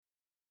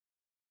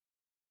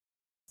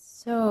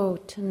So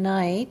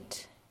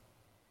tonight,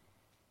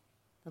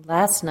 the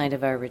last night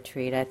of our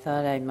retreat, I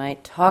thought I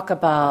might talk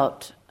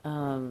about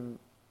some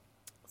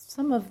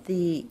of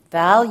the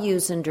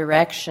values and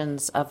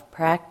directions of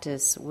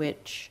practice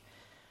which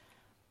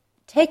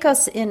take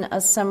us in a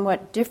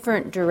somewhat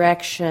different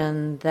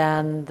direction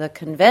than the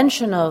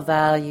conventional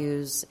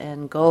values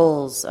and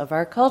goals of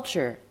our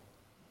culture.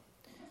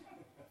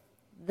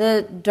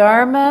 The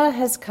Dharma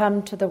has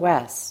come to the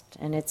West,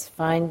 and it's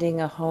finding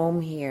a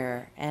home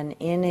here, and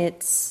in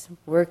its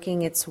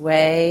working its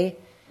way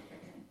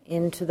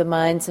into the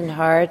minds and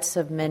hearts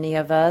of many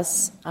of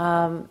us,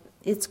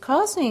 it's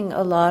causing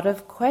a lot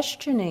of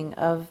questioning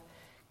of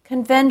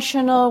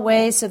conventional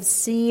ways of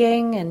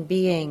seeing and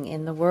being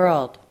in the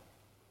world.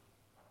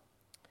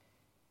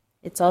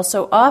 It's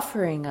also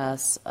offering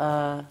us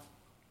a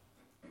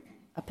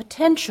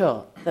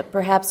potential that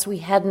perhaps we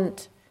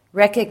hadn't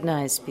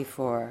recognized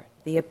before,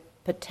 the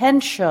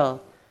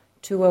potential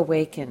to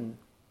awaken.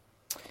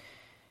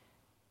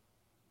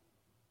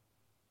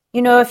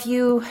 You know, if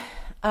you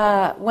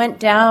went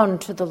down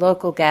to the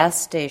local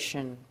gas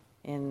station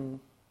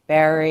in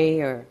Barrie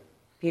or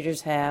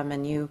Petersham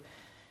and you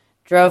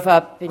drove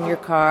up in your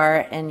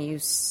car and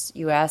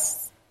you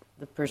asked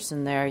the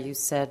person there, you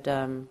said,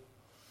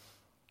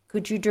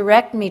 could you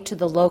direct me to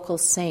the local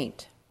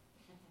saint?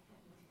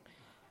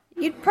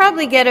 You'd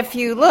probably get a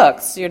few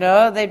looks, you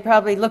know. They'd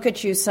probably look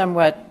at you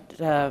somewhat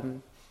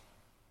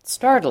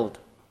startled.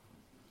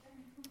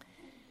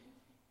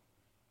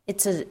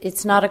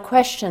 It's not a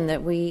question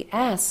that we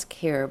ask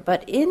here,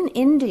 but in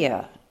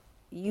India,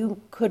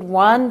 you could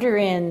wander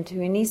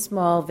into any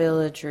small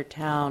village or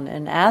town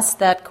and ask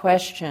that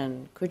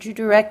question, could you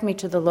direct me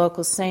to the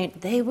local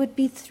saint? They would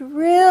be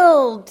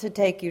thrilled to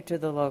take you to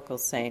the local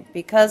saint,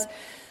 because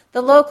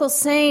the local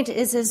saint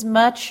is as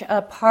much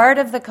a part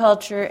of the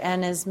culture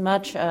and as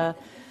much a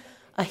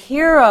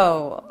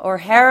hero or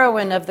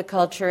heroine of the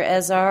culture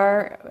as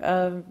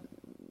our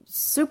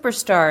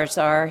superstars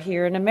are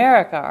here in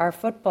America, our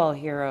football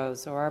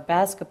heroes or our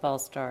basketball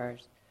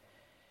stars.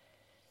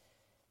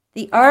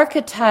 The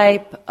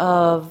archetype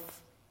of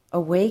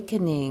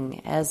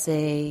awakening as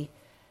a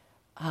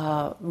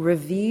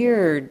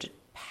revered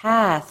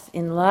path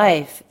in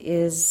life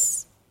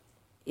is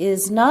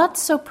not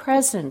so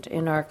present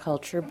in our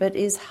culture, but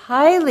is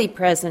highly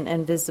present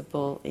and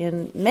visible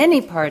in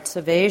many parts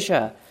of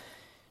Asia,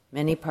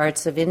 many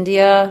parts of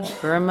India,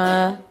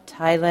 Burma,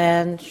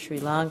 Thailand, Sri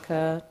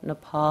Lanka,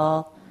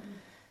 Nepal.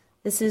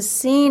 This is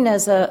seen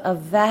as a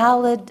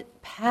valid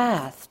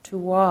path to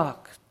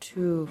walk,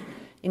 to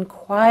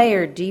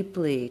inquire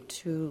deeply,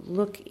 to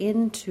look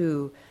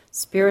into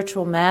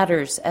spiritual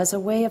matters as a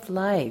way of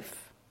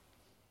life.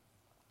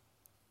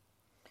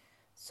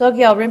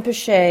 Sogyal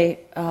Rinpoche,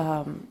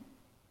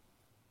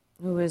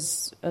 who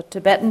was a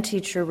Tibetan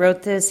teacher,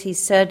 wrote this. He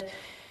said,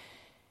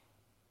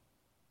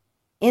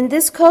 in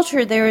this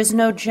culture there is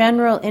no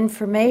general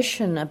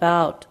information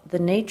about the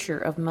nature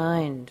of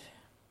mind.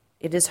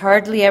 It is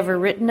hardly ever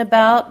written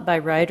about by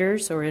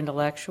writers or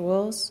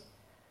intellectuals.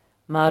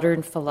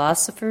 Modern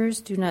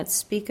philosophers do not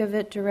speak of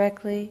it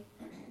directly.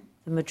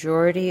 The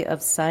majority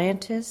of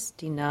scientists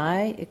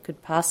deny it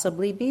could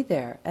possibly be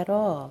there at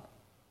all.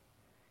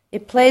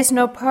 It plays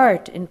no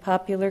part in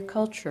popular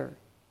culture.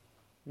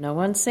 No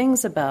one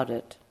sings about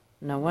it.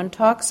 No one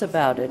talks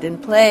about it in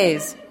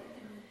plays.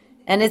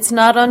 And it's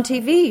not on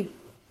TV.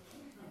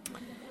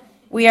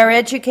 We are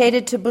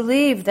educated to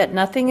believe that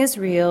nothing is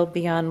real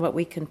beyond what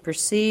we can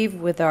perceive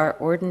with our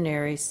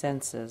ordinary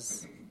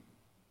senses.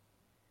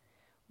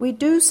 We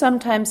do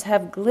sometimes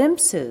have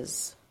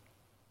glimpses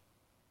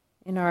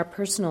in our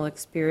personal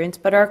experience,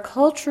 but our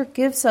culture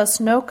gives us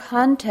no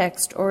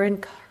context or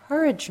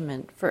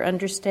encouragement for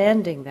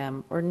understanding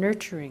them or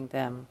nurturing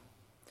them.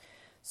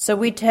 So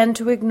we tend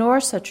to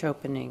ignore such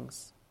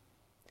openings.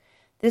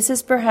 This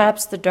is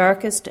perhaps the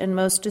darkest and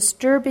most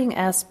disturbing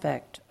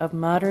aspect of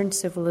modern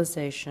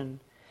civilization,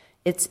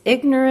 its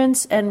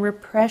ignorance and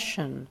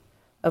repression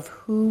of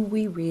who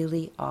we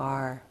really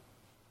are.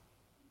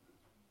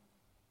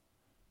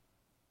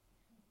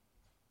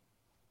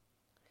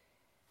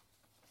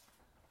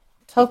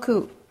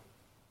 Tulku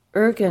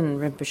Urgyen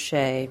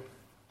Rinpoche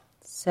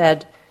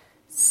said,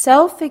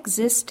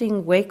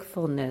 self-existing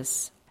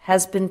wakefulness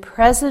has been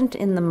present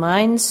in the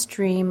mind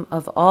stream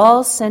of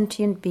all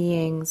sentient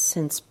beings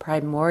since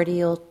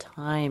primordial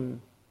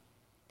time.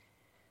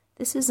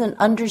 This is an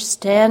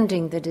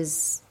understanding that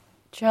is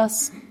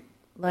just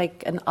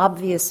like an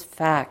obvious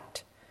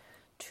fact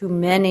to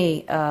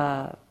many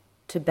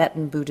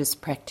Tibetan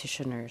Buddhist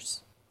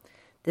practitioners.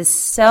 This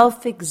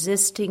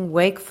self-existing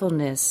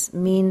wakefulness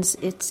means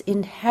it's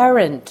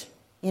inherent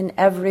in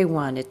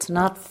everyone. It's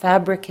not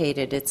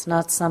fabricated. It's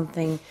not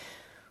something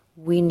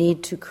we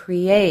need to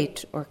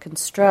create or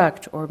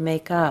construct or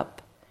make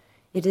up.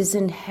 It is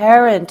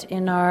inherent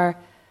in our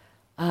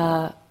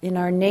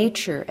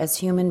nature as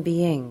human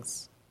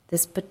beings,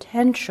 this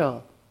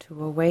potential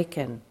to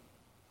awaken.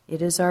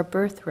 It is our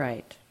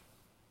birthright.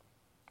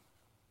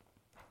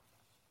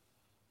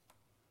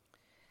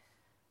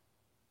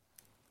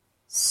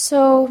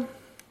 So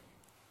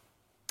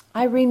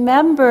I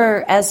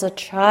remember as a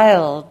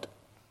child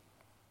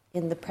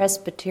in the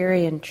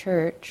Presbyterian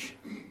church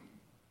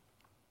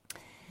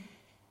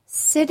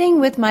sitting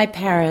with my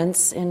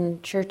parents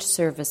in church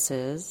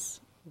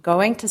services,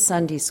 going to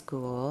Sunday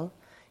school,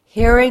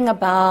 hearing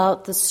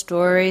about the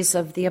stories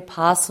of the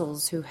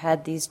apostles who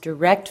had these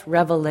direct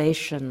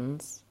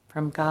revelations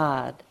from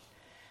God.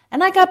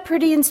 And I got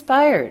pretty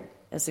inspired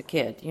as a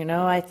kid.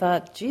 I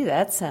thought, gee,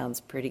 that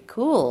sounds pretty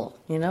cool.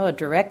 A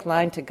direct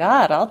line to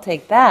God, I'll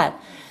take that.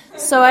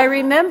 So I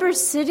remember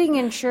sitting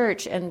in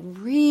church and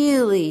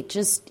really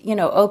just,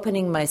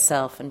 opening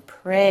myself and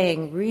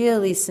praying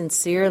really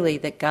sincerely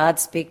that God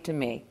speak to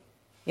me.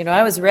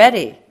 I was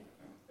ready.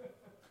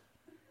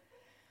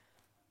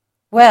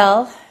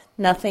 Well,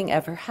 nothing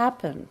ever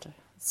happened.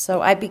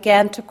 So I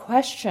began to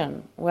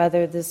question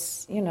whether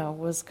this,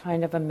 was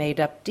kind of a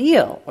made-up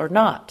deal or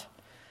not.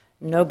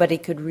 Nobody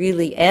could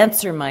really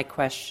answer my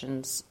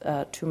questions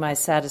to my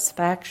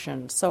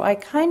satisfaction. So I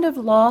kind of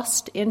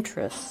lost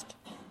interest.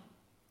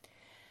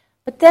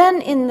 But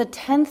then in the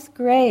 10th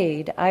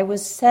grade, I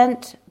was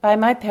sent by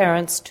my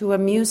parents to a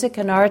music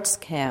and arts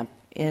camp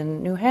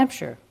in New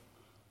Hampshire.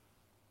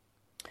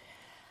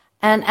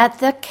 And at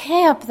the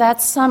camp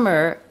that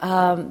summer,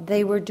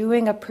 they were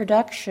doing a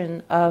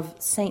production of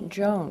St.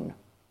 Joan.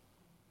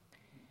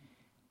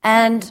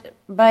 And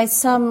by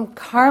some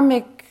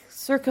karmic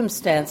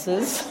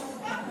circumstances,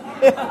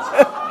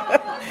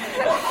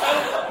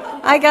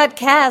 I got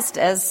cast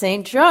as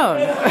St. Joan.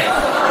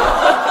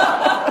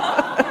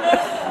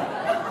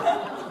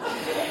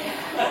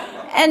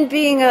 And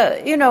being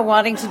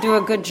wanting to do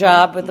a good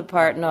job with the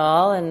part and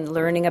all, and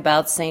learning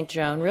about St.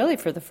 Joan really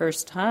for the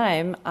first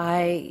time,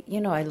 I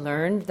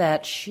learned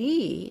that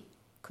she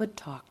could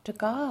talk to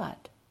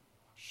God.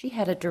 She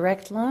had a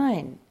direct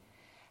line.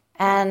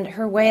 And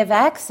her way of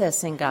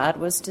accessing God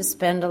was to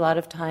spend a lot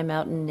of time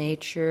out in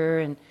nature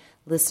and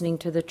listening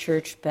to the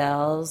church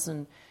bells.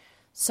 And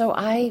so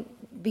I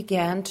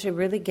began to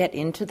really get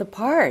into the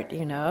part,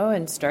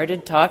 and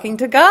started talking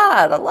to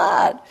God a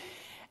lot.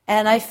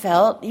 And I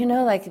felt,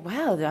 like,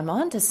 wow, I'm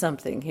onto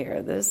something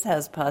here. This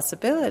has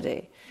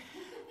possibility.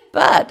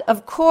 But,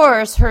 of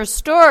course, her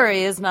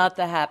story is not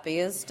the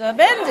happiest of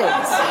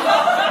endings.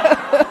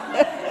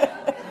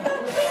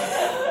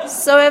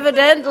 So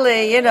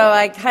evidently,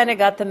 I kind of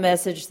got the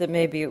message that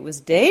maybe it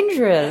was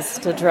dangerous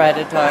to try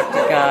to talk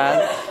to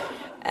God,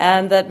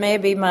 and that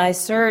maybe my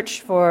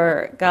search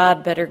for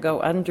God better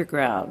go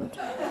underground.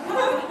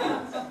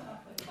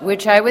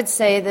 Which I would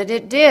say that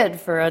it did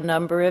for a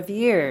number of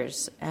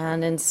years.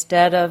 And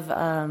instead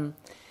of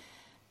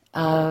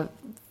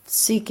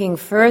seeking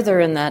further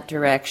in that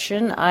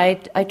direction, I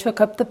took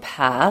up the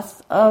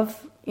path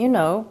of,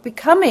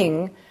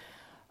 becoming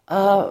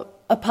a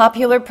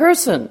popular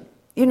person,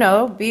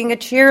 being a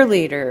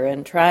cheerleader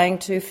and trying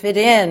to fit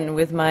in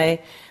with my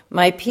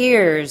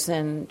peers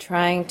and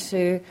trying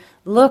to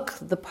look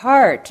the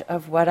part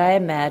of what I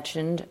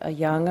imagined a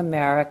young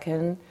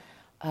American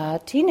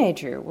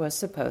teenager was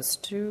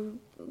supposed to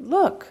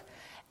look.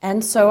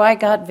 And so I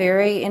got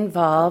very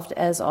involved,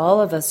 as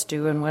all of us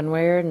do in one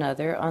way or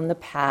another, on the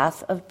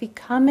path of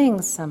becoming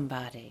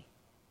somebody,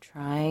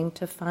 trying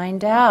to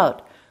find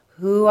out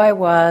who I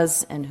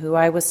was and who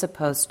I was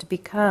supposed to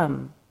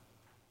become.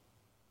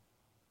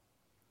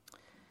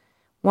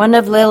 One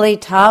of Lily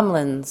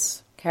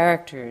Tomlin's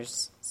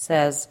characters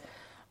says,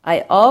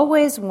 "I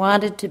always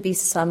wanted to be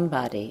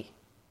somebody,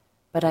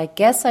 but I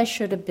guess I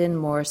should have been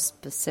more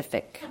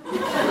specific."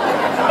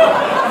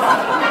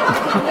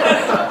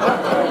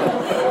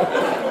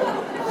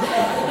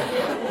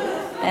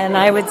 And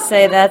I would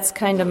say that's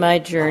kind of my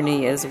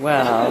journey as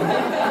well.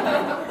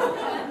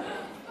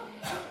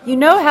 You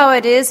know how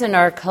it is in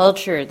our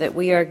culture that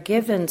we are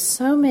given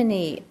so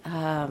many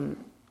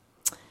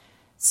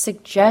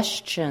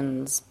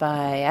suggestions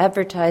by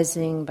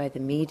advertising, by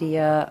the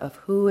media, of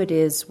who it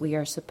is we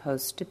are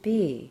supposed to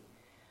be.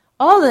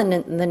 All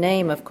in the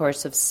name, of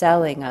course, of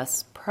selling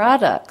us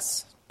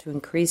products to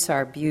increase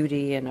our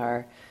beauty and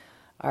our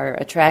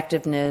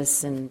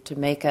attractiveness and to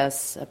make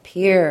us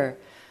appear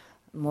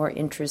more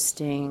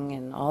interesting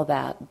and all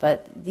that.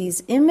 But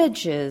these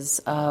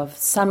images of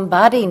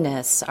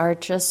somebodyness are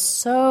just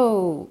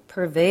so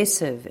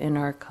pervasive in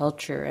our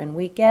culture, and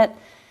we get,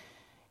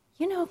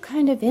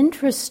 kind of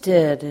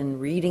interested in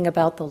reading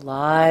about the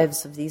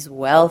lives of these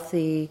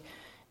wealthy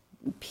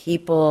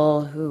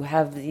people who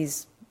have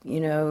these,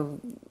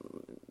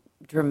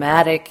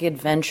 dramatic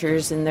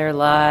adventures in their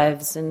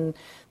lives and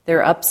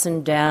their ups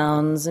and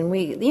downs. And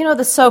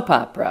the soap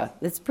opera,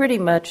 it's pretty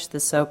much the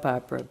soap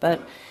opera,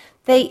 but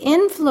they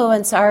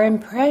influence our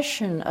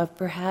impression of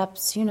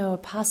perhaps, a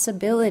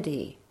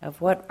possibility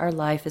of what our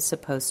life is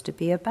supposed to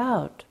be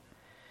about.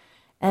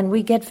 And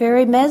we get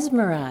very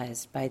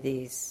mesmerized by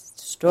these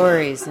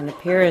stories and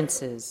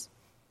appearances.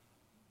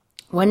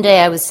 One day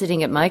I was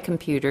sitting at my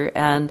computer,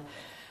 and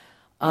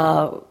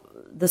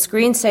the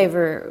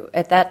screensaver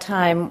at that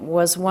time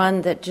was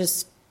one that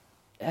just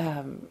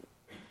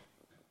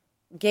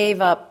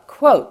gave up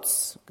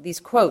quotes. These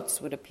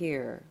quotes would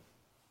appear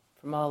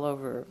from all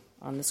over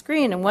on the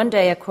screen. And one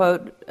day a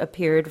quote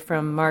appeared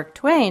from Mark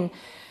Twain,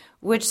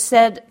 which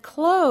said,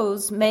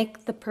 "Clothes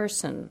make the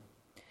person.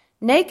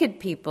 Naked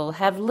people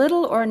have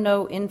little or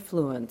no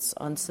influence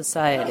on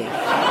society."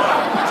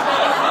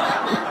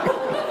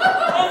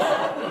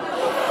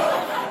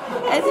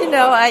 And,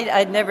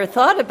 I'd never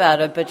thought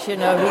about it, but, he's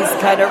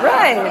kind of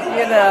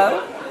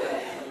right,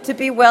 To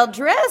be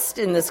well-dressed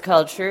in this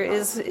culture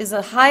is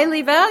a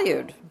highly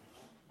valued.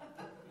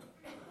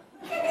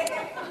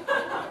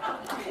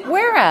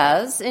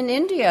 Whereas in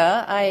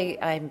India,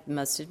 I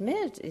must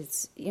admit,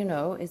 it's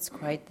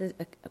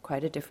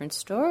quite a different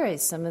story.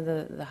 Some of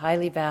the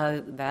highly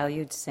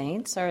valued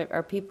saints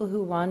are people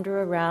who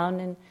wander around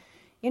in,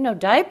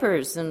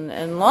 diapers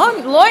and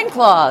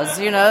loincloths.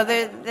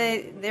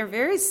 They're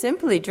very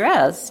simply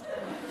dressed.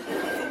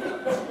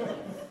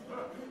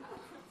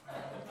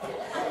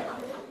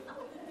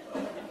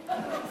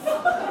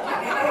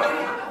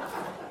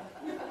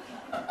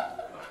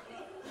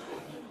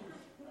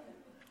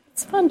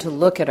 It's fun to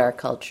look at our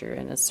culture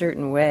in a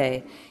certain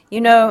way.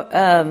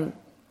 The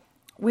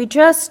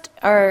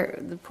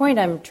point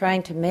I'm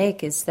trying to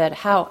make is that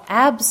how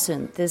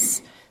absent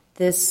this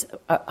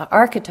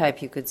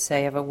archetype, you could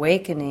say, of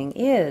awakening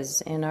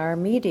is in our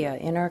media,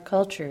 in our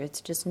culture.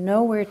 It's just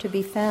nowhere to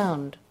be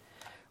found.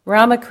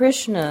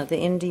 Ramakrishna, the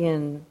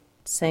Indian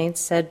saint,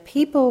 said,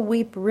 "People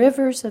weep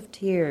rivers of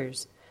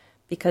tears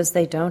because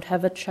they don't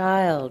have a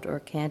child or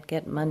can't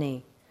get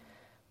money.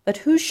 But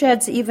who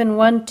sheds even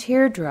one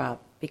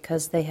teardrop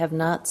because they have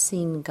not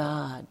seen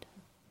God?"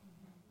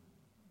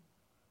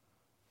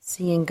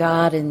 Seeing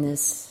God in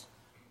this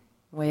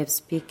way of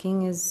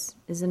speaking is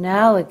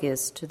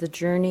analogous to the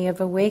journey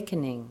of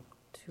awakening,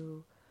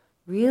 to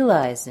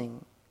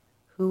realizing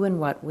who and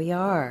what we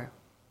are.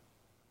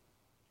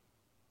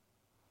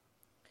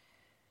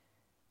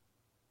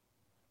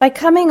 By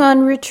coming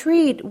on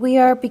retreat, we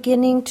are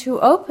beginning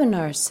to open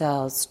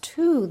ourselves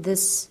to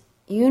this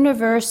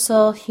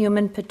universal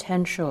human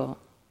potential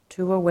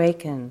to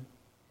awaken.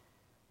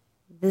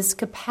 This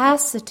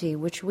capacity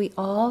which we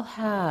all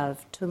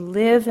have to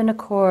live in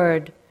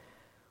accord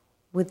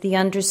with the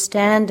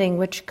understanding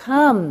which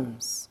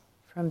comes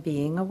from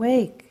being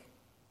awake.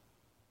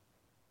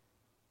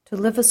 To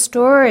live a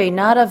story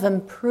not of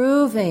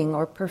improving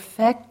or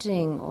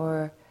perfecting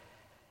or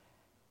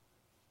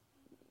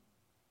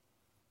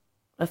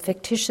a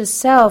fictitious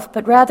self,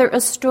 but rather a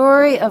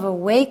story of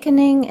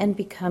awakening and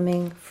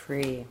becoming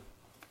free.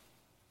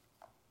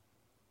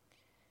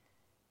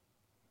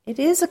 It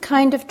is a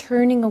kind of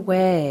turning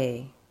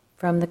away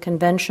from the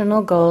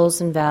conventional goals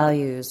and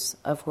values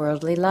of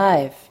worldly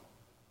life.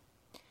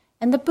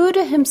 And the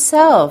Buddha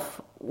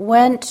himself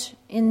went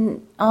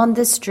on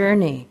this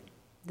journey.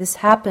 This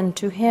happened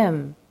to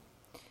him.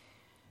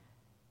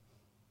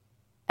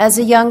 As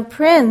a young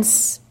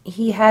prince,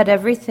 he had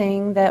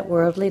everything that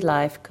worldly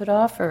life could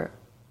offer.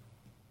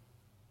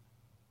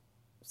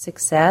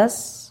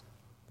 Success,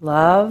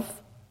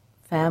 love,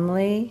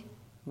 family,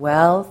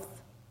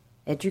 wealth,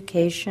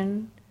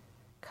 education,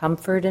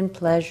 comfort and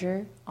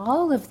pleasure,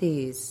 all of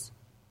these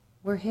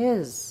were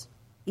his,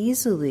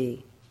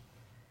 easily.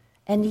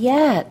 And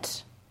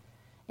yet,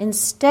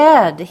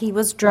 instead, he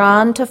was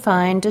drawn to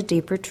find a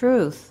deeper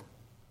truth.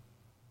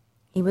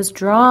 He was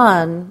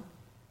drawn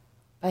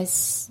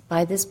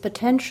by this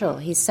potential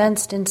he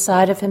sensed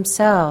inside of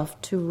himself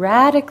to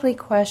radically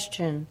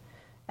question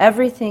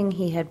everything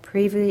he had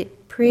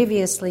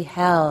previously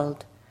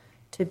held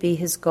to be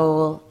his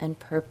goal and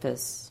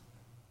purpose.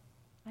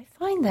 I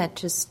find that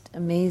just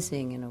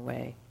amazing in a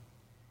way.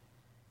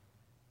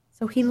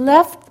 So he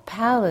left the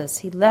palace,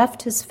 he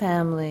left his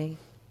family,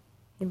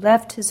 he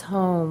left his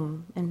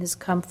home and his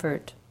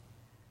comfort,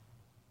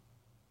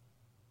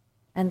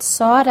 and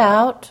sought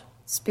out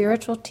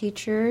spiritual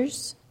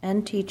teachers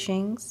and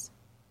teachings,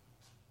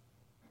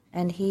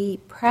 and he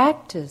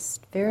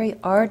practiced very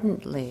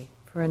ardently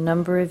for a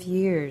number of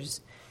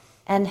years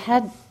and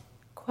had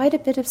quite a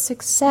bit of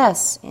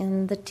success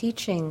in the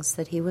teachings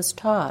that he was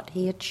taught.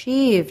 He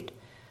achieved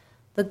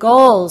the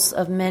goals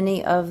of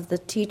many of the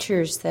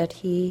teachers that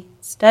he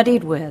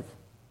studied with.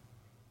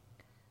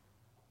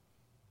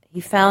 He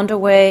found a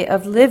way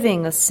of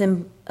living a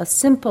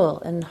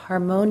simple and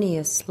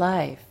harmonious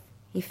life.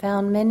 He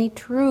found many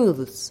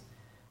truths,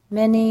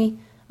 many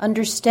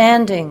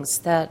understandings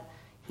that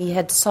he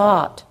had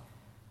sought,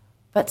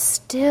 but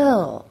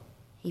still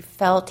he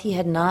felt he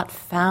had not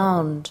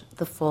found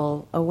the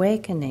full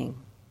awakening,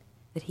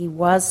 that he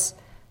was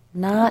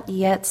not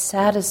yet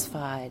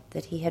satisfied,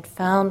 that he had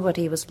found what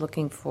he was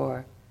looking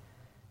for.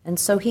 And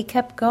so he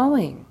kept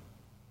going.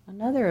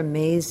 Another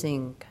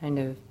amazing kind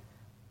of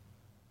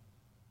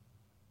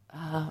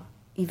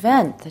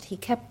event, that he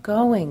kept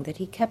going, that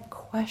he kept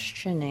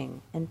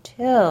questioning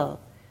until,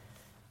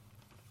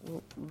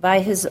 by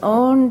his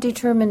own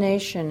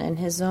determination and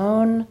his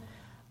own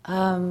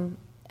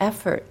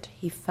effort,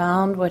 he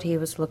found what he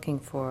was looking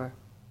for.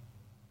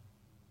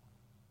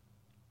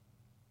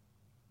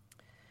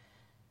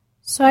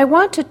 So I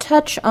want to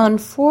touch on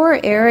 4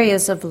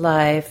 areas of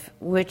life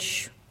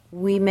which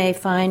we may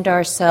find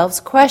ourselves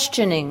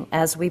questioning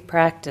as we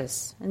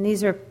practice. And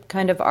these are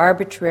kind of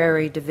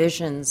arbitrary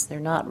divisions. They're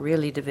not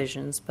really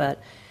divisions,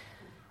 but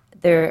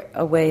they're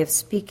a way of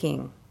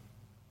speaking.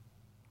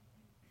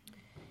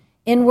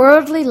 In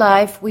worldly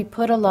life, we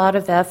put a lot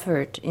of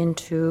effort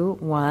into,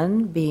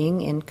 one,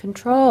 being in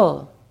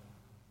control,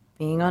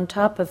 being on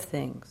top of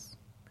things.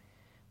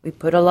 We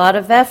put a lot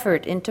of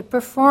effort into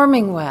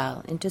performing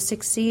well, into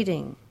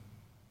succeeding.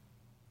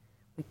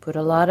 We put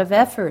a lot of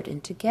effort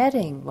into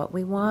getting what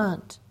we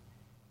want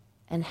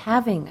and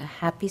having a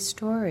happy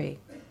story.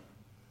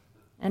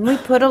 And we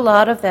put a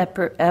lot of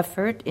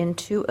effort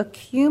into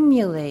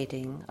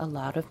accumulating a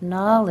lot of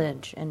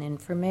knowledge and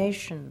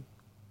information.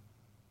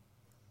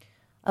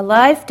 A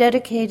life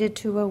dedicated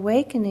to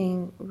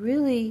awakening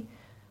really,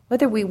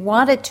 whether we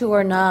want it to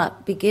or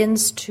not,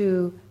 begins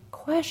to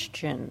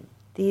question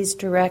these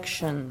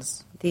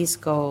directions, these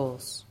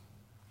goals.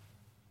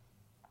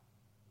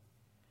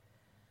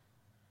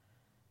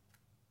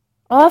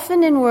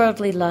 Often in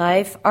worldly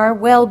life, our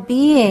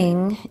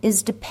well-being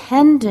is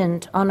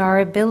dependent on our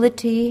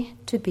ability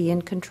to be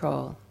in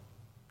control,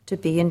 to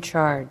be in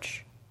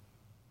charge,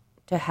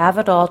 to have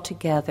it all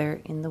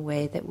together in the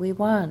way that we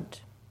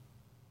want.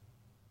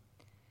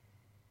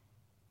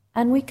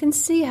 And we can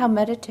see how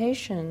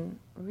meditation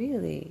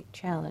really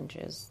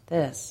challenges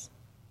this.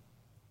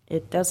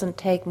 It doesn't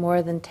take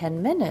more than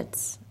 10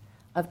 minutes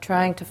of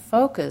trying to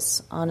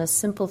focus on a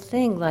simple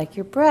thing like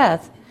your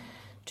breath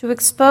to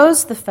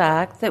expose the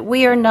fact that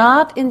we are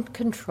not in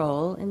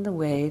control in the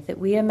way that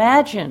we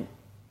imagine.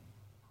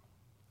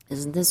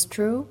 Isn't this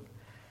true?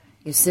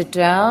 You sit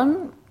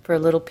down for a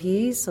little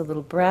peace, a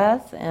little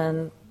breath,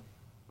 and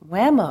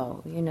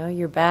whammo,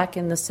 you're back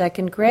in the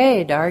second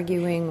grade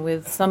arguing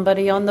with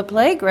somebody on the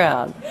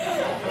playground.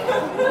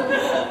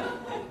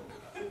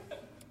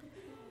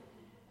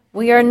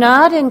 We are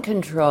not in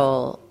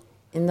control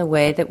in the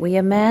way that we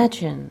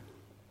imagine.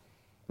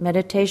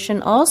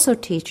 Meditation also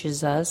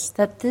teaches us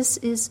that this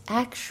is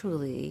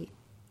actually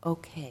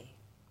okay.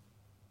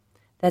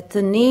 That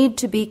the need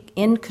to be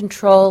in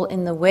control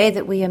in the way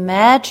that we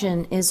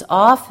imagine is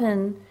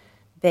often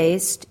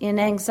based in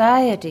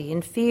anxiety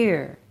and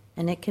fear,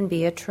 and it can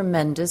be a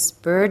tremendous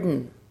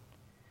burden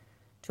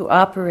to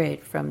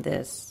operate from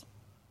this.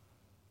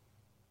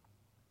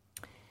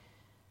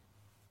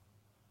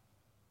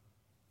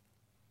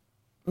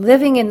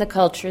 Living in the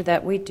culture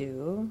that we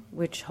do,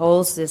 which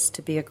holds this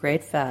to be a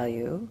great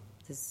value,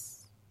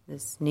 this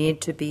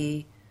need to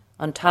be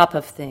on top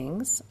of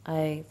things,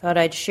 I thought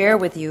I'd share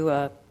with you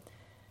a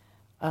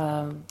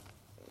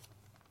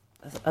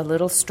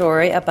little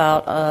story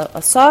about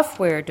a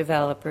software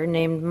developer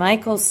named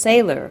Michael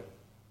Saylor.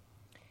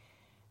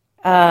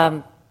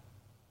 One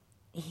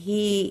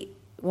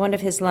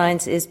of his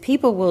lines is,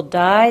 "People will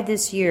die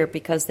this year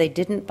because they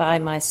didn't buy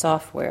my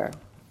software."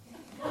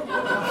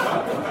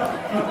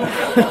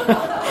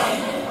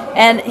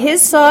 And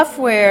his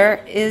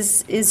software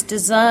is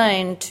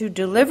designed to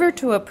deliver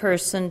to a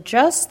person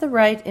just the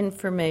right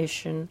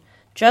information,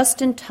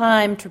 just in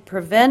time to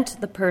prevent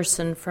the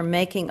person from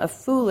making a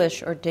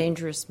foolish or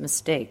dangerous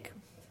mistake.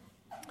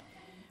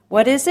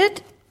 What is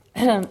it?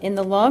 In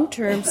the long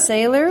term,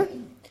 Saylor's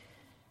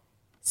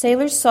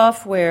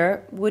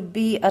software would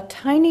be a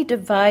tiny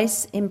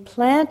device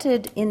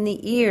implanted in the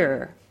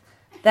ear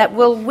that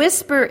will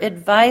whisper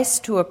advice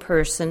to a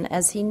person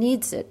as he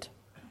needs it.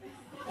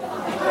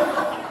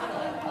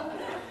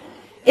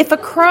 If a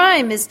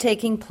crime is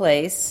taking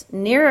place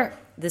near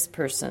this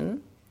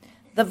person,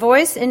 the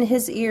voice in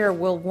his ear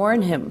will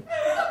warn him.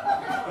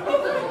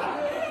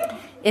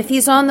 If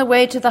he's on the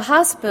way to the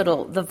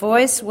hospital, the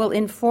voice will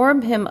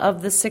inform him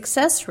of the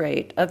success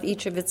rate of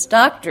each of its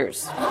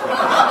doctors.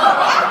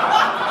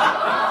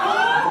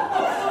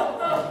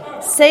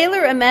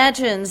 Saylor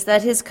imagines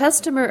that his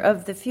customer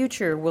of the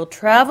future will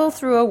travel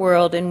through a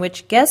world in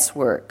which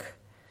guesswork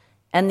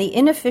and the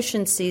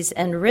inefficiencies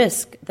and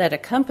risk that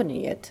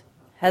accompany it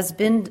has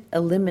been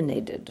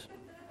eliminated.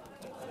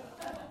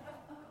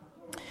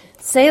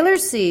 Saylor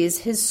sees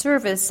his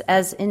service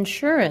as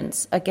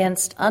insurance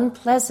against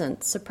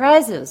unpleasant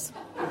surprises.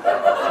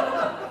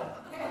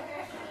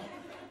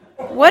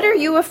 "What are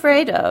you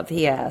afraid of?"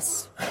 he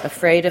asks.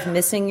 "Afraid of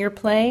missing your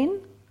plane?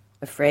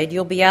 Afraid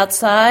you'll be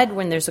outside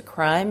when there's a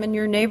crime in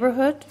your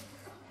neighborhood?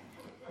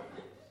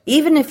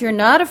 Even if you're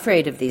not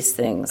afraid of these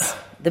things,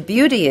 the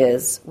beauty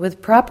is, with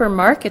proper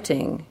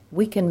marketing,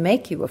 we can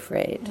make you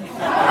afraid."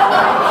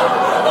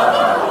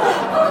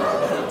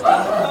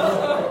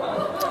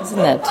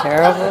 Isn't that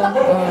terrible?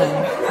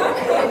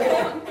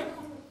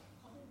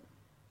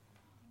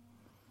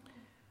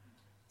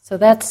 So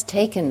that's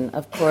taken,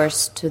 of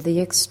course, to the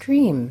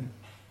extreme,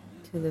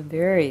 to the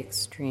very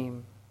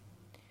extreme.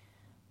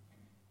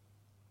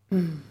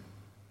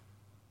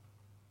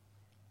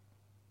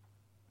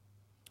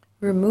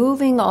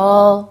 Removing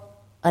all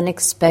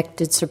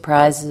unexpected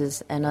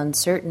surprises and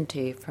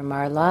uncertainty from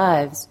our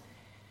lives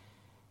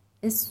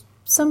is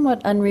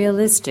somewhat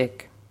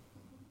unrealistic.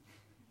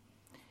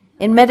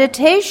 In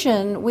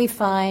meditation, we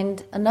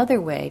find another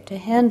way to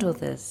handle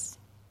this.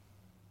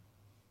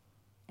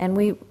 And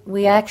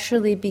we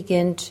actually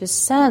begin to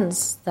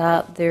sense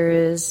that there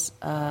is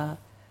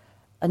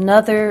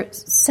another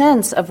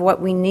sense of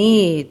what we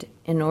need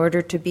in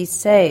order to be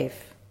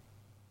safe,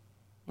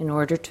 in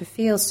order to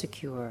feel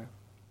secure.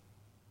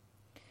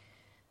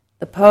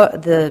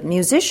 The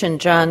musician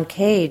John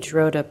Cage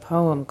wrote a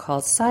poem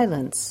called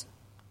Silence.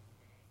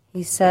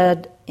 He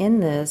said in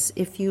this,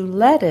 if you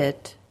let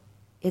it,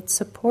 it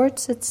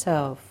supports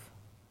itself.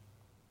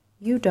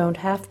 You don't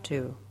have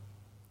to.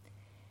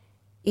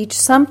 Each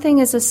something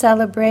is a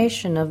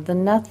celebration of the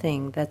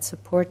nothing that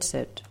supports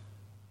it.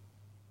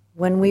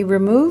 When we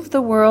remove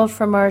the world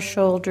from our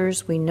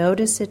shoulders, we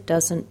notice it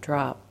doesn't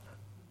drop.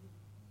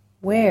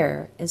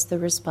 Where is the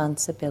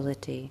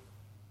responsibility?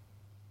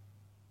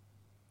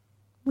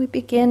 We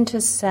begin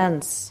to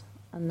sense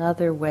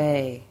another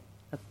way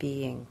of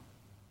being.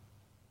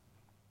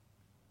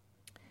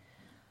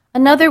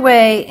 Another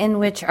way in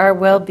which our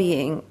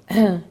well-being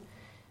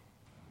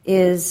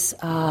is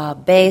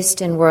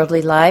based in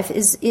worldly life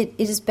is it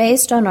is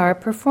based on our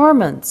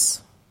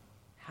performance.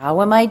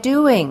 How am I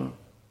doing?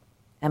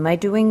 Am I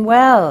doing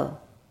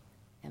well?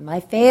 Am I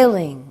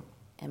failing?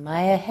 Am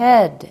I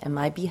ahead? Am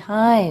I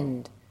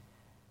behind?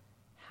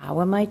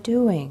 How am I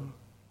doing?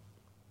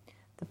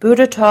 The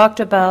Buddha talked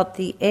about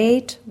the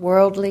 8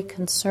 worldly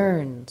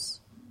concerns: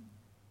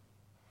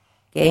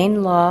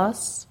 gain,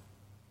 loss,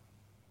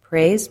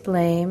 praise,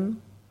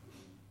 blame,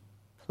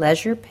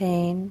 pleasure,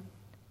 pain,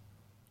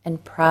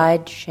 and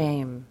pride,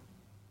 shame.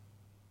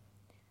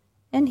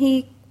 And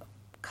he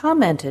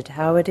commented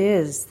how it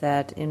is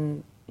that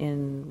in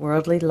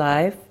worldly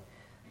life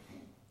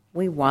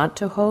we want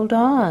to hold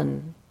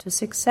on to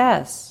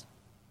success,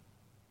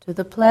 to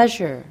the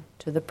pleasure,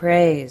 to the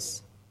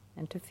praise,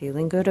 and to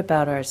feeling good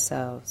about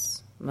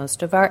ourselves.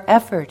 Most of our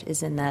effort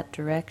is in that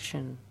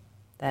direction.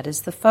 That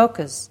is the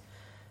focus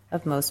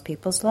of most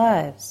people's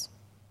lives.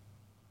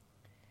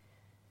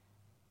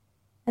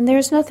 And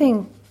there's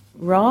nothing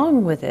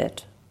wrong with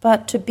it,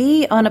 but to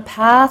be on a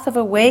path of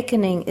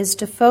awakening is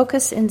to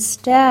focus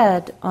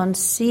instead on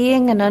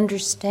seeing and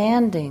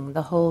understanding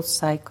the whole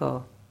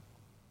cycle,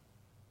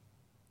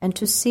 and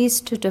to cease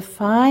to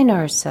define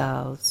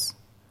ourselves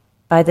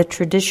by the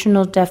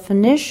traditional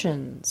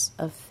definitions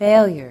of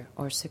failure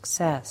or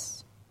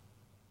success.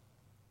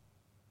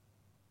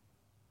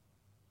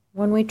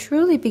 When we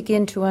truly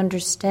begin to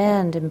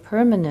understand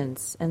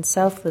impermanence and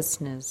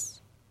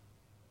selflessness,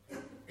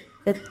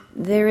 that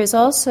there is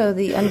also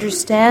the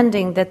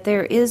understanding that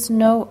there is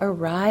no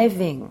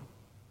arriving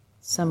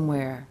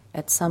somewhere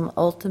at some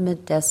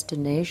ultimate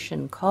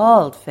destination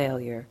called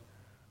failure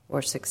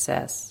or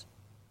success.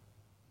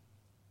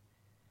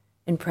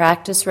 In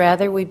practice,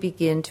 rather, we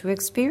begin to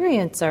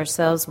experience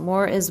ourselves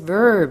more as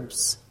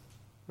verbs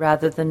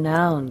rather than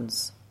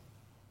nouns.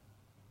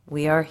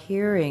 We are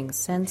hearing,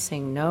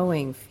 sensing,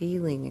 knowing,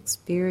 feeling,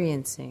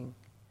 experiencing,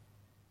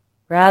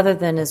 rather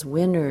than as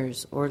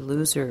winners or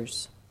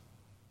losers.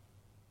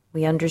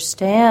 We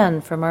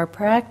understand from our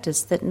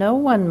practice that no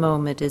one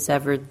moment is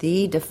ever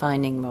the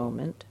defining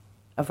moment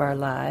of our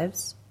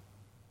lives.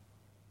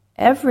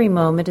 Every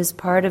moment is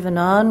part of an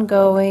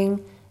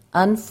ongoing,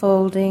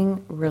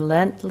 unfolding,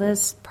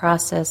 relentless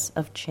process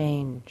of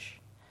change.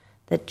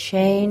 That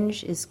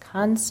change is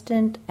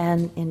constant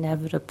and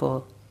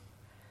inevitable.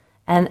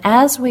 And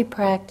as we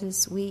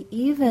practice, we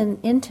even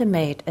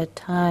intimate at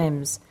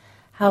times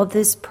how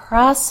this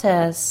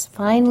process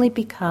finally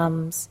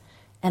becomes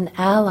an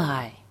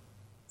ally,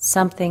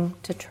 something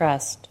to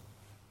trust.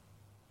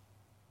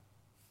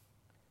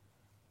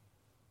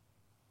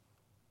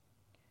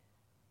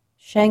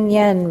 Sheng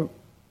Yen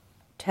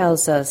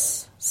tells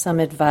us some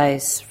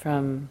advice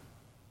from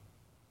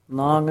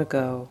long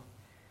ago.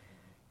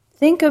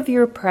 Think of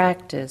your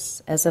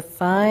practice as a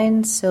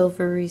fine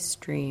silvery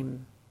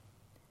stream.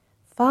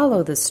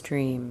 Follow the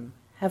stream.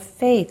 Have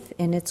faith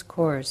in its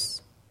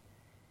course.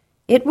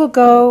 It will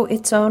go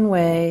its own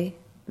way,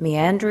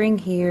 meandering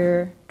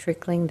here,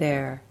 trickling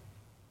there.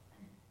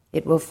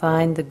 It will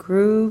find the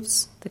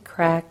grooves, the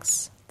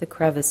cracks, the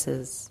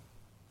crevices.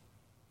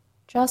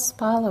 Just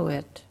follow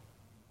it.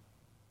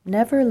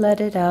 Never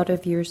let it out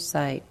of your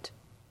sight.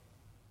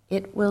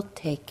 It will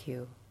take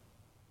you.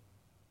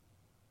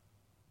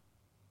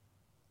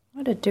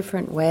 What a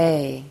different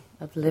way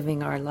of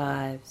living our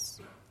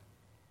lives.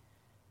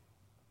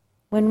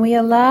 When we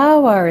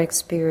allow our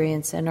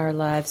experience and our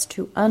lives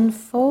to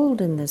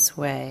unfold in this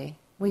way,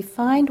 we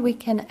find we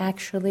can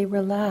actually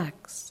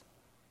relax.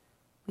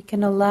 We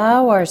can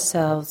allow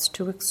ourselves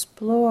to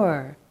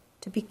explore,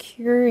 to be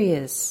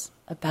curious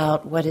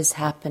about what is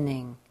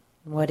happening,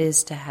 what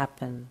is to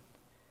happen.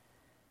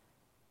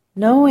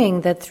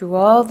 Knowing that through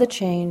all the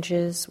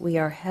changes we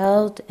are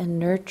held and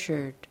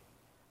nurtured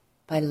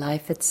by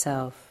life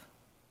itself.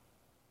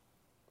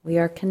 We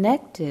are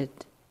connected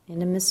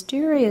in a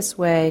mysterious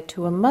way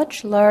to a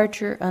much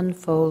larger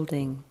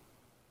unfolding,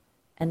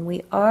 and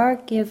we are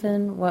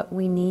given what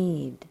we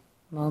need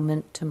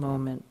moment to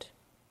moment.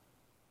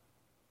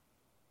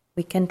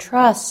 We can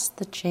trust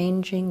the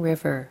changing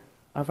river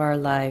of our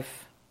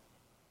life.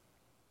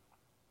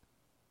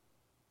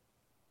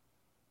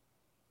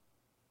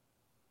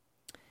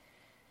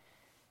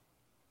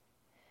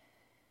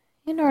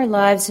 In our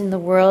lives in the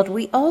world,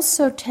 we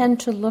also tend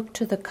to look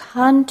to the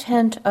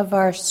content of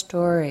our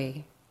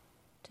story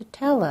to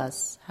tell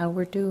us how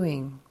we're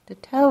doing, to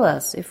tell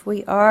us if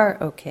we are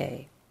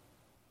okay.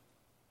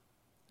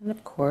 And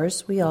of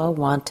course, we all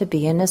want to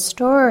be in a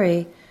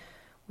story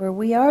where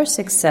we are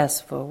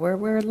successful, where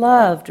we're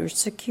loved or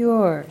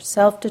secure,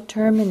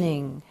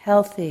 self-determining,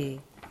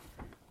 healthy.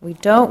 We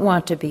don't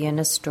want to be in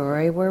a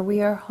story where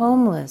we are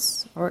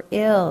homeless or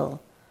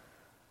ill,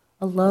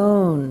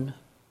 alone,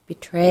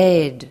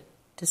 betrayed,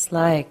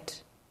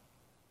 disliked.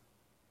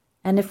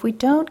 And if we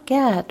don't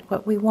get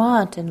what we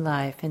want in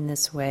life in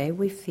this way,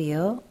 we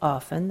feel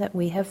often that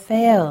we have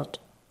failed.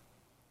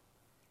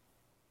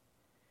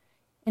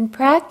 In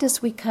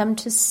practice, we come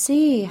to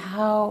see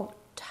how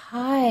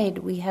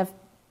tied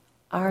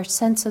our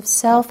sense of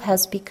self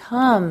has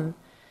become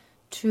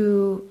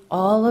to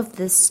all of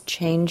this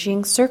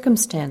changing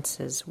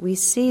circumstances. We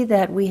see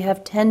that we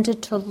have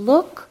tended to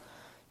look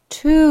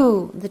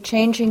to the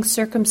changing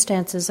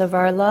circumstances of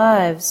our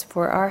lives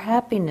for our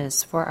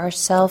happiness, for our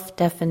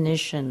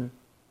self-definition.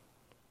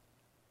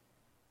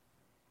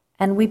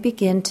 And we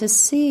begin to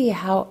see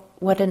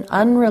what an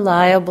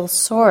unreliable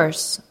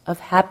source of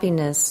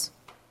happiness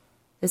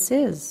this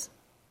is.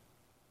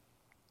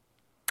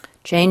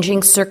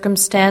 Changing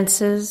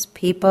circumstances,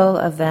 people,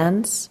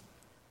 events,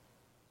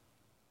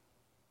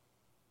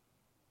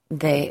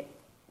 they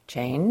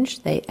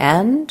change, they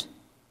end,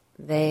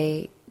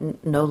 they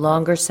no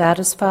longer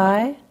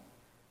satisfy,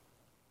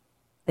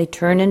 they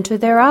turn into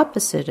their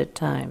opposite at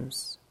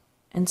times.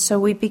 And so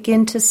we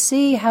begin to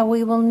see how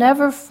we will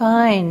never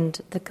find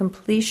the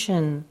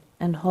completion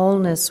and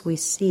wholeness we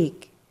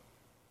seek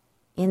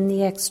in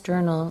the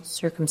external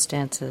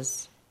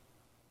circumstances.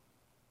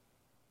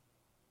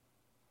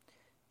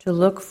 To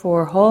look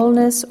for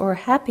wholeness or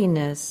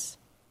happiness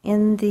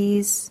in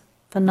these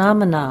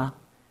phenomena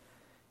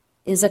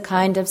is a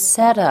kind of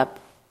setup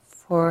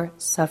for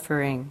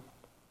suffering.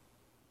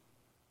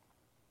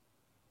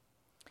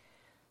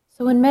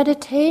 So in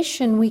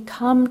meditation, we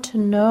come to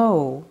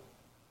know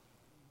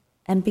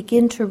and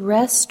begin to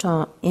rest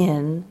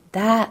in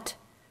that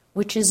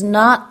which is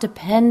not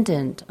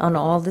dependent on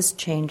all this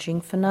changing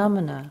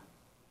phenomena.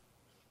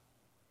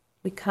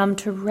 We come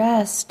to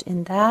rest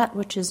in that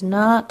which is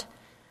not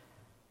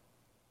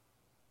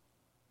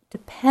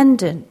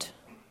dependent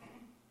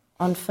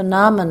on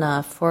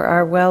phenomena for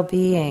our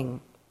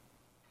well-being,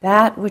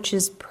 that which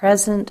is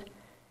present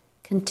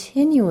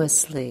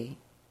continuously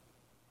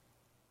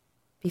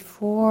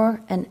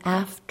before and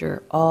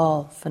after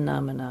all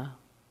phenomena.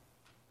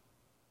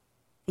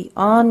 The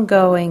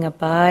ongoing,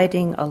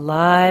 abiding,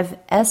 alive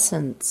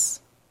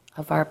essence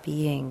of our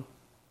being.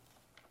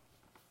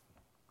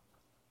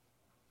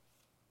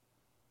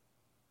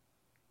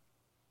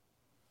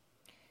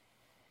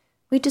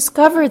 We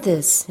discover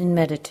this in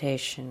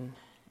meditation.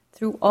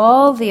 Through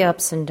all the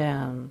ups and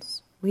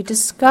downs, we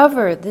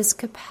discover this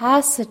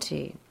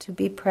capacity to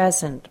be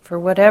present for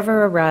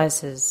whatever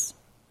arises.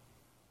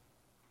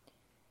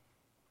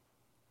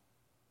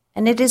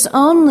 And it is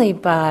only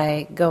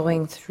by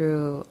going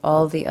through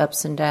all the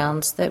ups and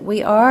downs that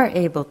we are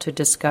able to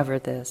discover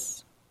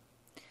this.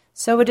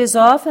 So it is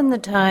often the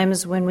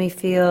times when we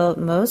feel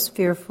most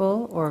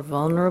fearful or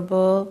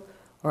vulnerable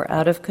or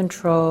out of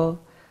control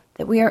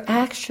that we are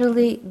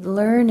actually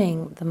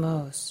learning the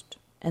most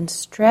and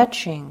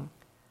stretching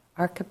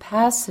our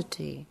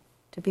capacity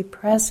to be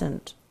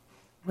present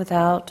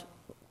without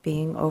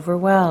being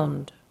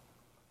overwhelmed.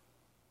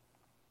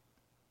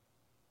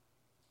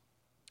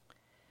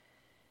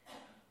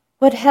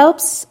 What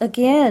helps,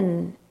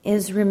 again,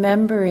 is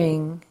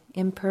remembering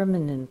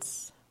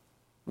impermanence,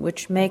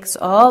 which makes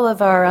all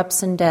of our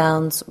ups and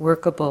downs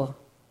workable.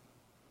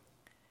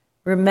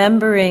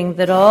 Remembering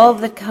that all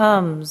that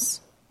comes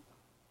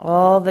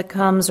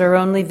are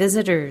only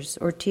visitors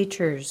or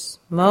teachers,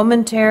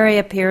 momentary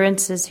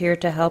appearances here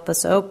to help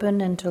us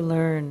open and to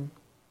learn.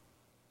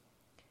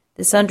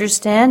 This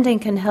understanding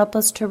can help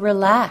us to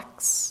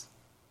relax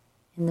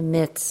in the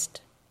midst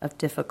of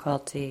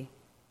difficulty.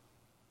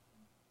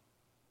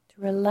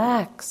 To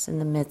relax in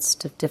the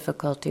midst of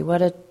difficulty.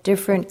 What a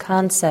different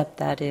concept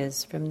that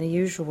is from the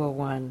usual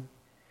one.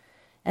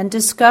 And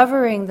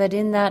discovering that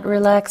in that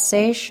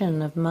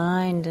relaxation of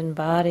mind and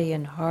body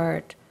and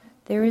heart,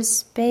 there is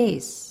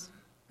space,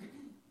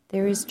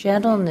 there is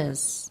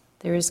gentleness,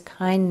 there is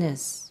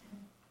kindness,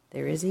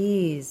 there is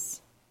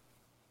ease,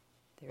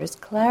 there is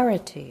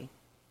clarity.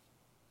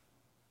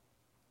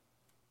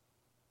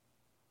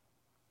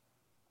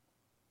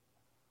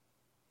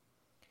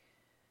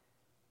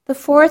 The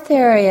fourth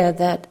area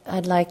that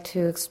I'd like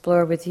to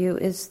explore with you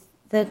is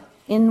that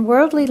in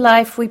worldly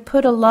life we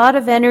put a lot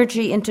of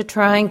energy into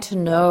trying to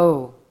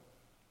know,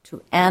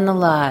 to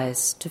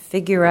analyze, to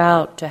figure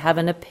out, to have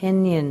an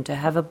opinion, to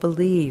have a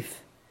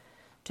belief,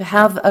 to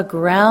have a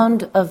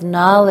ground of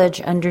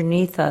knowledge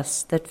underneath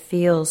us that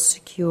feels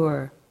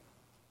secure.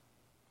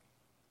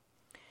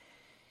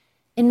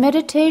 In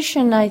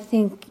meditation, I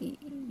think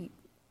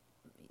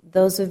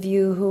those of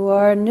you who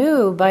are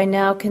new by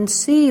now can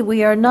see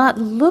we are not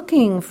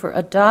looking for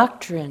a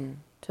doctrine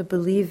to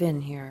believe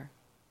in here.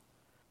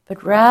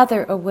 but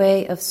rather a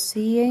way of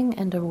seeing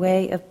and a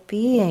way of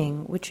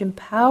being which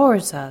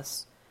empowers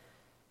us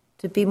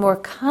to be more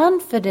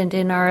confident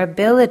in our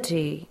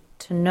ability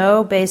to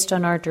know based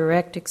on our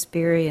direct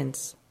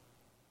experience,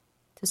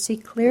 to see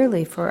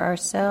clearly for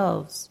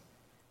ourselves,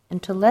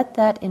 and to let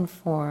that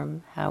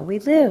inform how we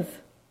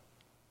live.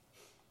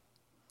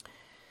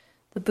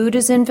 The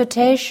Buddha's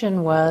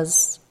invitation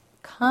was,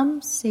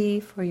 come see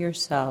for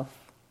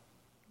yourself.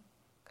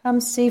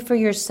 Come see for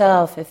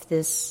yourself if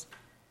this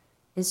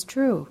is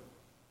true.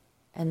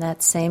 And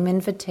that same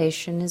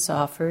invitation is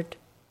offered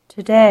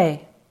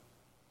today.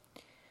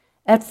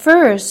 At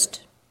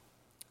first,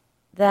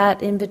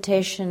 that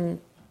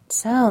invitation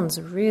sounds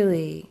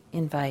really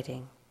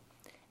inviting.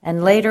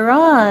 And later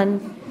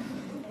on,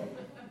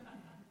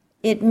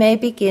 it may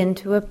begin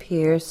to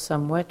appear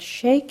somewhat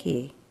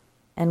shaky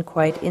and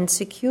quite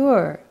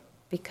insecure,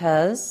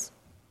 because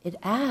it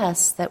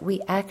asks that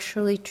we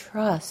actually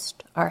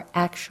trust our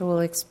actual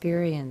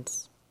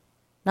experience.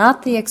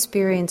 Not the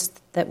experience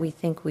that we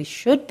think we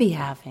should be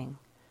having,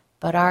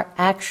 but our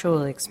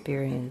actual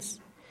experience.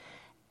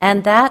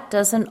 And that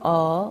doesn't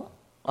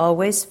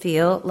always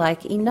feel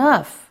like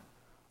enough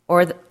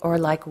or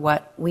like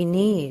what we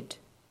need.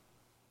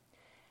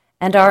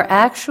 And our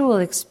actual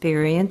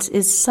experience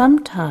is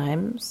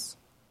sometimes,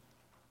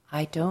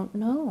 I don't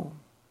know.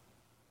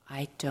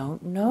 I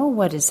don't know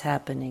what is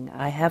happening.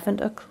 I haven't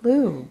a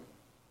clue.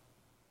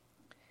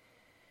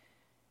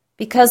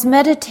 Because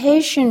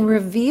meditation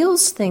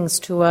reveals things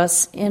to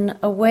us in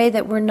a way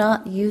that we're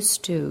not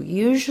used to.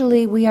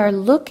 Usually we are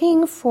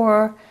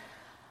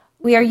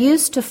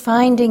used to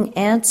finding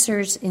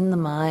answers in the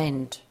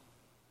mind.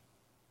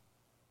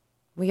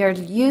 We are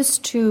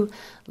used to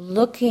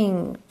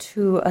looking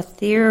to a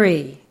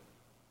theory,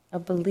 a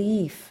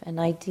belief, an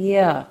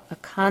idea, a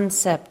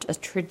concept, a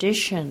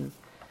tradition,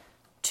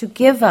 to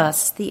give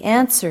us the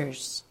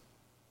answers.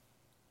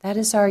 That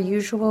is our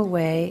usual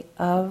way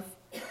of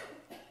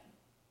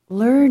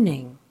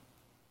learning.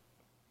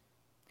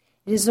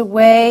 It is a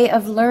way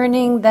of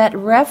learning that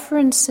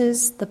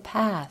references the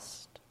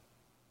past,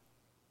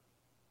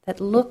 that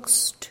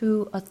looks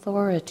to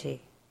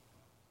authority.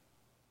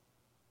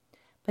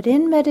 But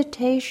in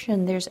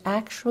meditation, there's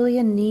actually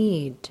a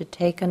need to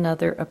take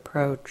another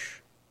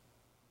approach.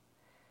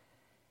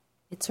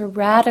 It's a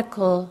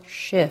radical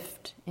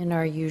shift in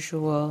our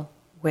usual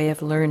way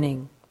of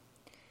learning.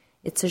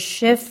 It's a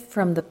shift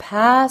from the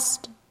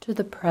past to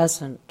the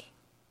present,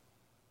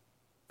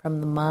 from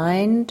the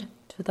mind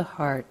to the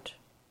heart,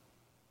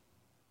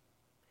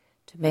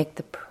 to make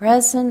the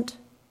present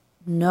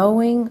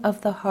knowing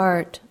of the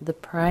heart the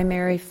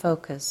primary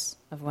focus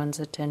of one's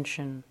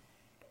attention,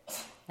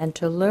 and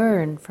to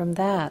learn from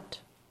that.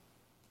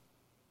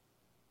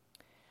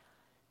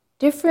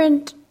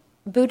 Different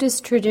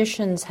Buddhist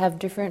traditions have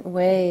different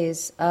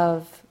ways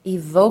of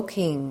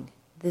evoking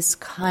this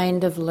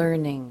kind of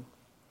learning.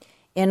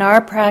 In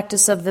our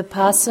practice of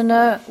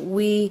Vipassana,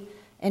 we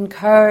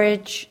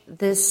encourage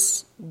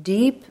this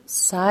deep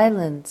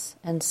silence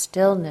and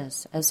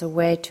stillness as a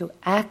way to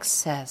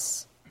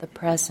access the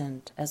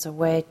present, as a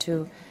way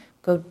to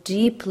go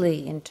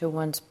deeply into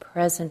one's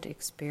present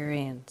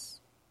experience.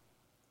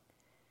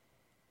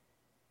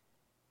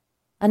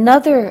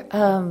 Another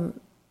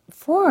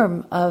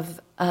form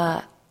of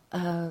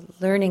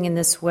learning in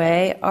this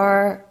way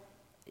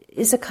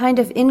is a kind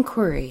of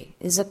inquiry,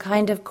 is a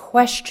kind of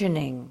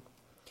questioning,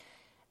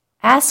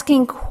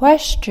 asking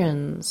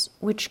questions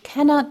which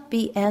cannot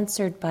be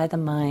answered by the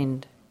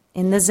mind.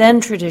 In the Zen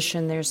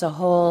tradition, there's a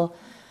whole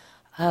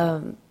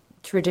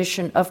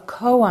tradition of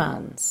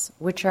koans,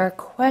 which are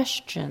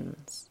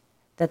questions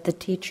that the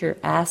teacher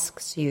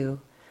asks you,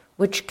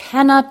 which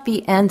cannot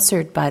be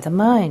answered by the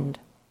mind.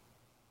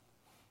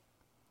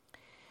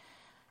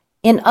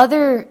 In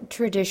other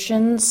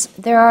traditions,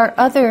 there are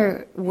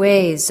other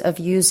ways of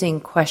using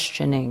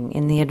questioning.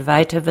 In the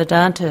Advaita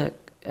Vedanta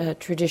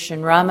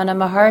tradition, Ramana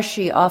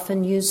Maharshi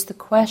often used the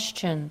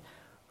question,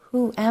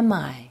 who am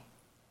I,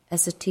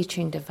 as a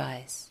teaching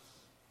device.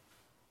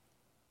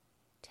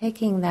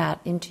 Taking that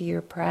into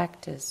your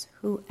practice,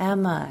 who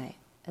am I,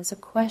 as a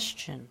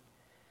question.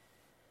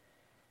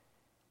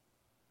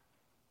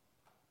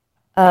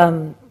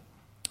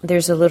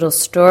 There's a little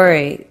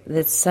story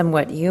that's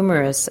somewhat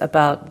humorous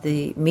about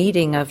the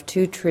meeting of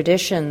two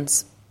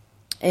traditions.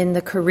 In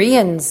the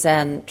Korean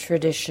Zen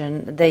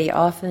tradition, they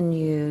often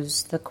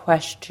use the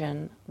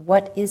question,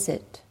 what is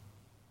it?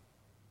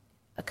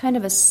 A kind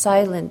of a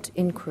silent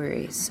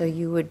inquiry, so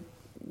you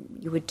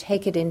would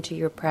take it into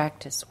your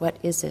practice. What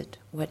is it?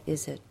 What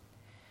is it?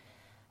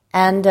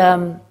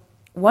 And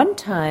one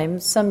time,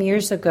 some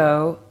years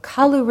ago,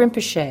 Kalu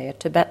Rinpoche, a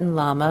Tibetan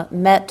Lama,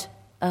 met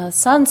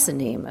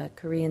Sansanim, a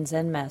Korean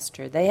Zen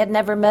master. They had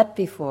never met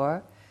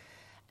before,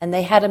 and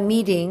they had a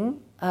meeting.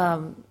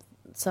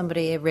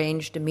 Somebody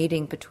arranged a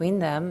meeting between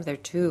them. They're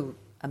two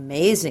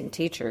amazing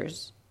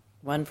teachers,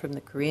 one from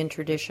the Korean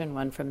tradition,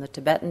 one from the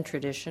Tibetan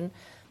tradition.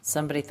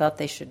 Somebody thought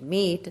they should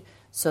meet,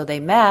 so they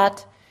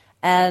met.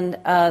 And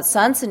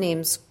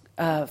Sansanim's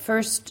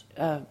first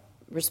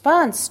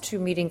response to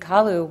meeting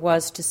Kalu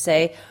was to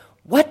say,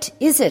 "What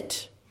is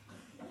it?"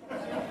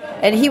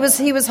 And he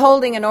was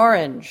holding an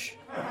orange.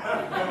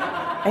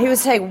 And he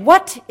was saying,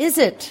 "What is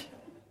it?"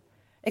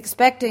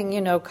 Expecting,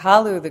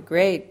 Kalu, the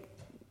great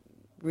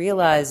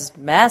realized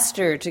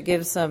master, to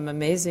give some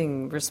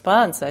amazing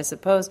response, I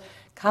suppose.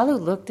 Kalu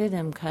looked at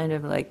him kind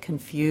of like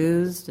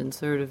confused and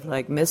sort of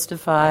like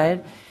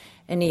mystified.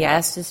 And he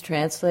asked his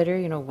translator,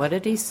 what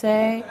did he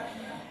say?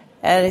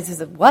 And he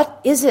said, "What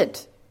is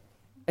it?"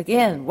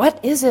 Again, "What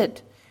is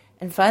it?"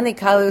 And finally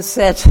Kalu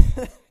said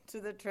to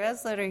the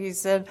translator, he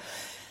said,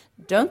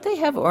 "Don't they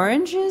have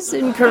oranges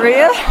in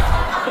Korea?"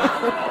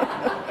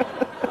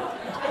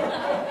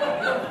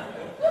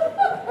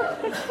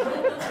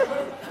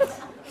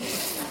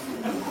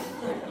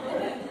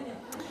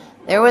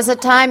 There was a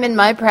time in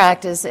my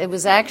practice, it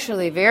was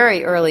actually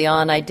very early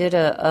on, I did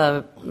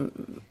a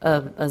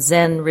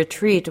Zen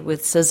retreat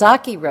with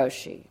Sasaki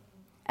Roshi,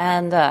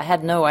 and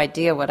had no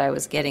idea what I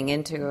was getting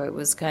into. It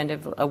was kind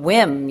of a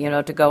whim,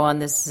 to go on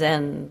this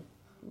Zen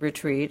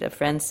retreat. A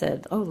friend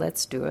said, "Oh,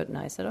 let's do it." And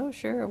I said, "Oh,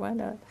 sure, why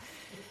not?"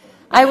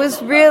 I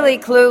was really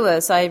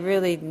clueless. I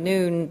really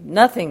knew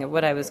nothing of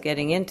what I was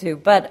getting into.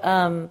 But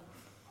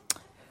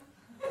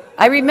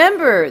I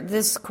remember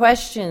this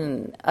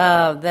question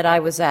that I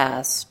was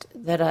asked,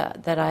 that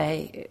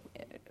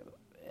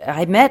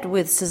I met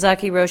with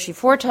Sasaki Roshi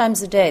 4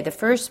 times a day. The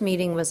first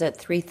meeting was at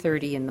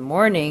 3:30 in the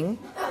morning,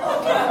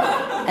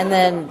 and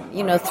then,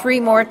 3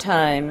 more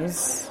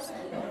times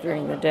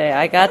during the day.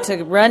 I got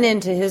to run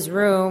into his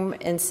room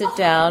and sit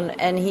down,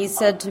 and he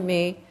said to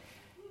me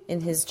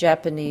in his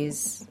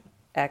Japanese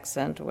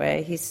accent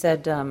way, he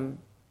said,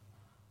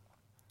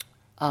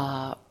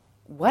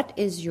 "What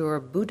is your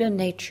Buddha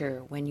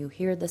nature when you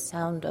hear the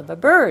sound of a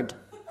bird?"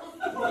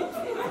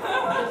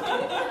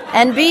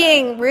 And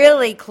being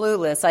really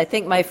clueless, I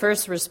think my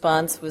first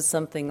response was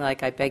something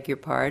like, "I beg your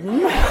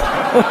pardon." It's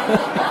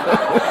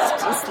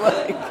just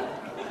like...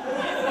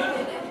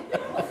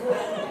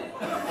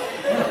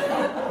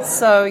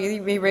 So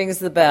he rings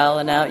the bell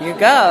and out you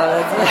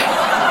go.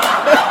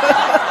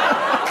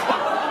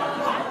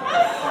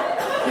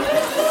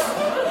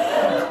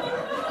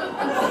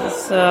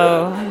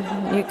 So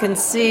you can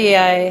see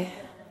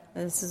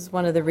this is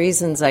one of the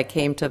reasons I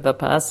came to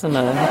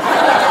Vipassana.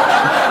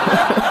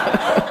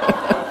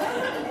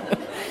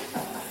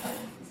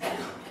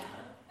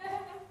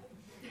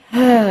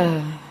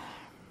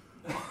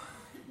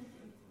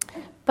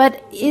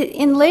 But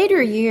in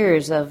later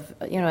years of,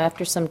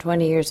 after some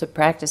 20 years of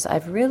practice,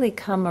 I've really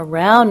come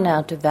around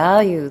now to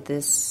value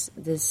this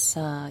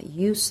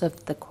use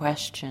of the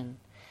question.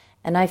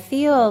 And I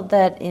feel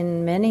that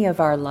in many of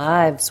our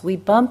lives, we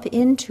bump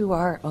into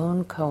our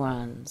own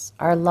koans.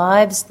 Our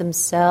lives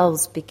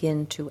themselves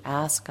begin to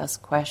ask us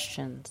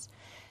questions.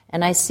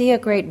 And I see a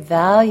great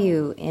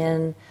value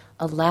in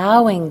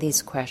allowing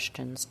these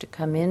questions to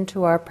come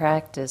into our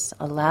practice,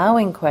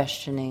 allowing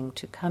questioning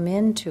to come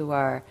into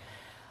our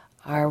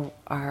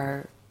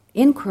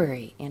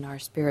inquiry in our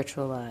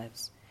spiritual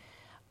lives.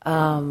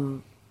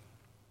 And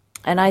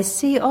I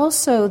see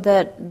also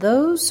that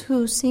those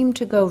who seem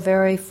to go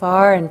very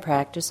far in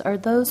practice are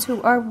those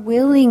who are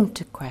willing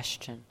to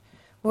question,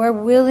 who are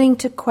willing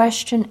to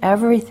question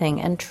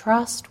everything and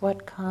trust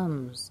what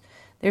comes.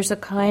 There's a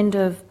kind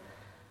of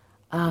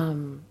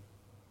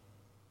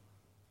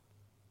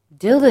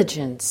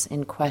diligence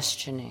in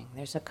questioning.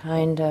 There's a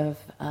kind of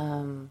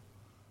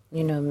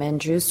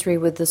Manjusri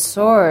with the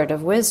sword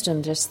of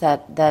wisdom, just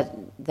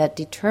that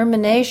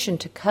determination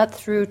to cut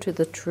through to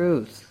the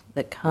truth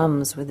that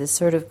comes with this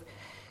sort of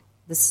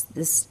this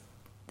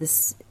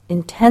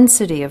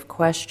intensity of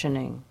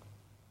questioning.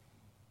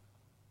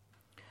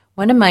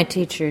 One of my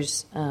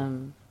teachers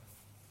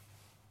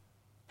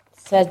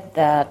said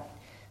that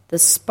the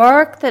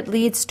spark that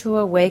leads to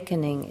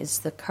awakening is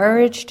the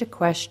courage to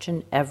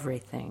question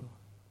everything.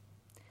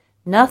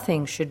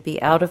 Nothing should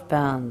be out of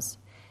bounds.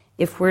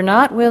 If we're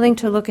not willing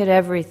to look at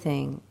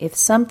everything, if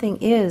something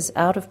is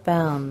out of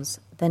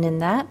bounds, then in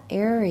that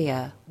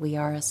area we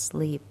are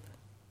asleep.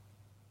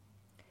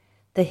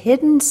 The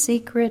hidden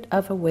secret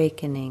of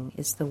awakening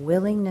is the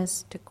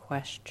willingness to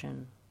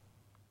question.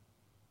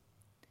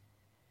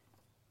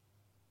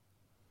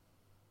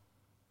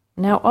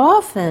 Now,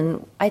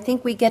 often, I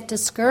think we get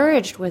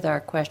discouraged with our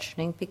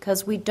questioning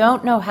because we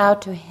don't know how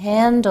to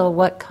handle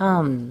what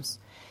comes.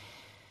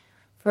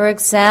 For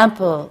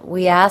example,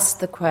 we ask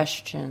the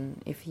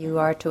question, if you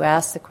are to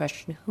ask the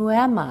question, who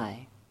am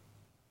I?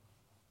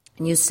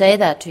 And you say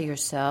that to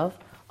yourself,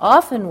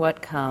 often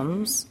what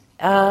comes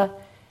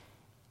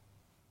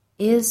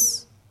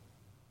is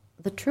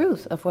the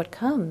truth of what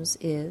comes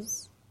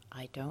is,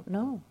 I don't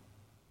know.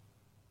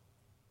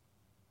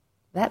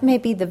 That may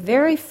be the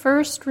very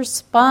first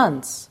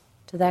response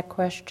to that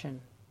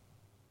question,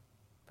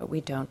 but we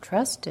don't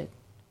trust it.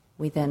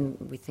 We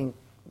think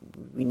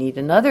we need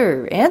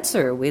another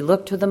answer. We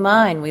look to the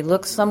mind. We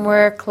look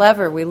somewhere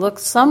clever. We look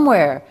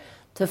somewhere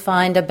to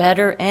find a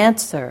better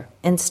answer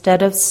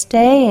instead of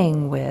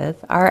staying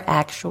with our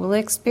actual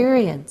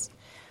experience,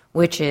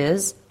 which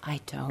is, I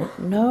don't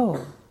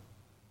know.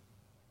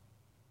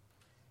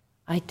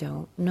 I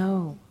don't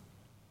know.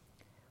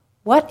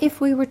 What if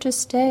we were to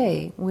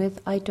stay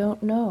with I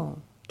don't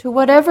know? To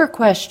whatever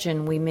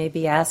question we may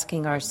be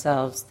asking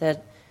ourselves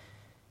that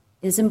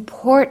is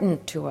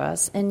important to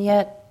us, and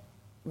yet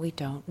we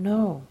don't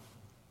know.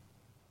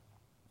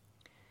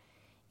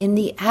 In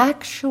the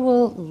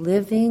actual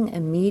living,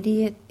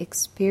 immediate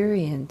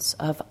experience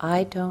of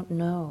I don't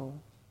know,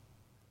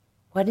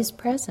 what is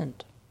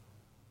present?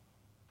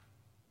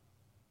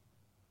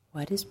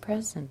 What is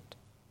present?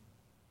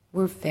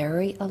 We're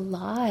very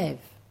alive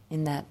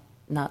in that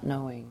not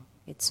knowing.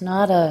 It's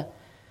not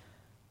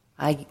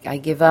I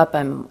give up,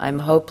 I'm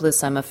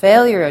hopeless, I'm a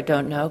failure, I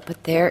don't know,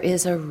 but there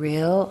is a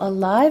real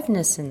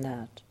aliveness in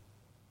that.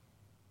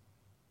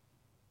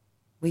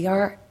 We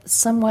are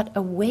somewhat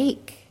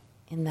awake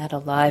in that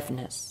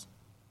aliveness.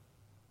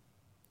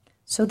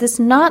 So this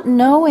not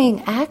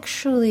knowing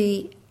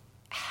actually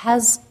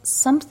has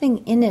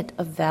something in it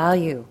of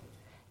value.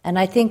 And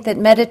I think that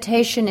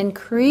meditation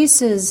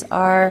increases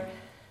our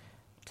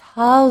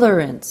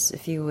tolerance,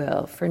 if you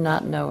will, for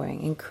not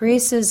knowing,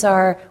 increases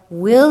our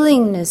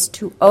willingness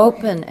to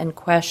open and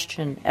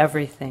question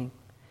everything,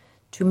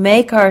 to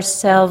make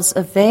ourselves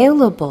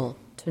available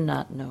to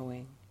not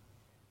knowing,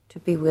 to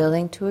be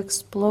willing to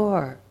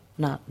explore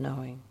not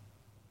knowing.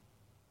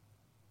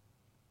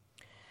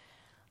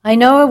 I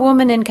know a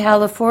woman in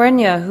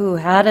California who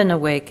had an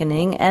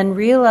awakening and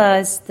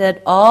realized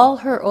that all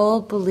her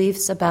old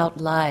beliefs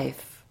about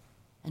life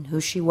and who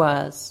she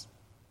was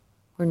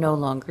were no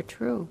longer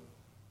true.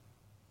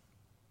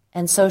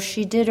 And so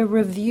she did a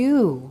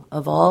review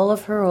of all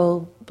of her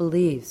old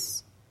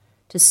beliefs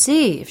to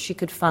see if she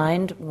could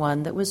find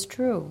one that was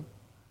true.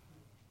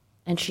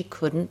 And she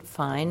couldn't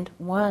find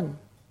one.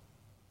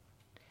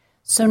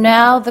 So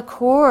now the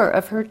core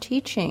of her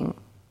teaching,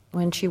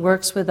 when she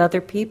works with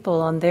other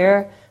people on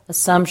their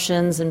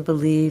assumptions and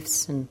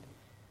beliefs and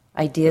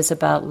ideas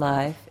about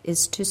life,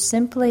 is to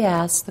simply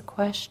ask the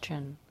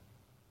question,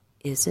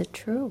 is it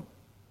true?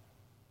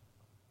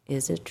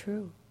 Is it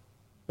true?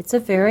 It's a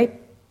very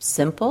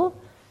simple,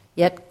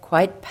 yet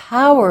quite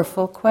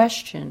powerful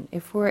question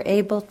if we're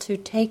able to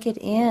take it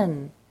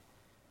in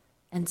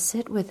and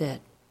sit with it,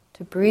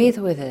 to breathe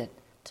with it,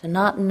 to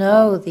not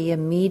know the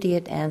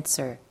immediate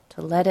answer, to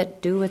let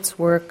it do its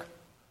work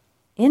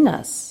in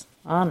us,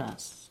 on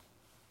us.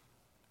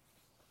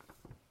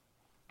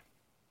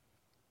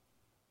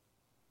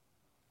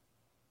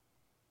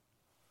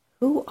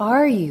 Who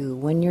are you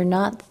when you're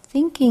not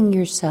thinking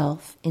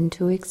yourself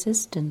into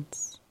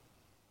existence?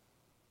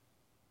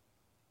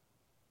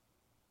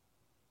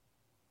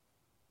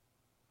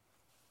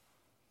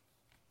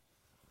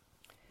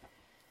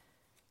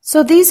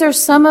 So these are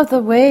some of the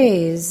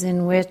ways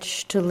in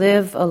which to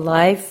live a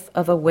life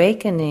of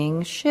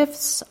awakening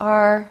shifts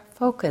our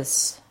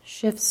focus,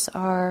 shifts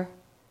our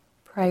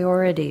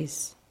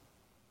priorities.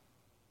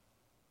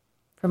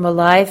 From a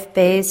life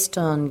based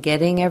on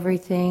getting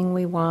everything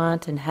we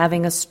want and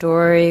having a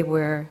story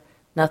where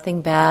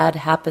nothing bad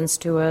happens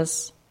to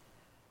us,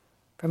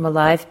 from a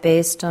life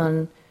based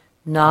on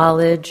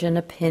knowledge and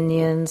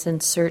opinions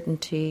and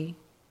certainty,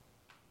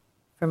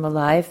 from a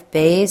life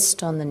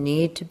based on the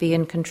need to be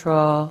in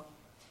control,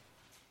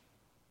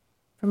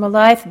 from a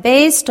life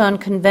based on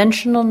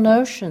conventional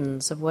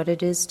notions of what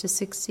it is to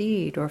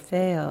succeed or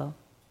fail.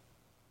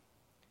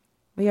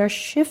 We are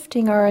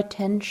shifting our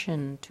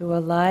attention to a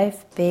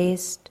life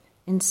based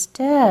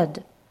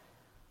instead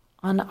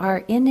on our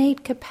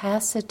innate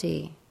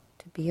capacity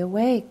to be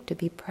awake, to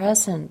be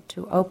present,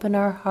 to open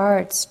our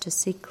hearts, to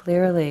see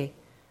clearly,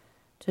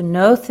 to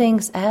know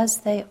things as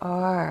they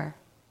are,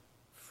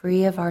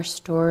 free of our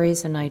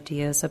stories and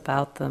ideas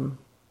about them.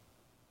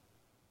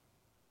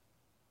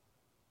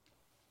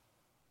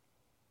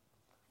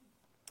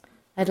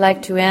 I'd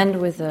like to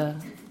end with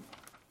a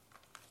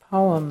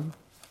poem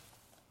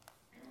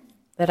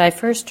that I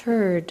first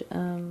heard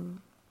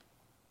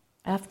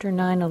after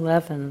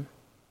 9/11.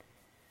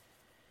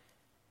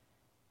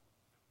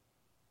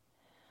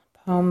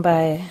 A poem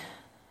by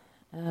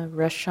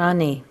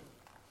Rashani.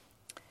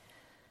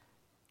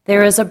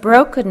 There is a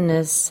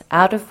brokenness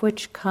out of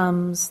which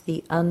comes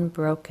the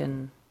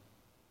unbroken,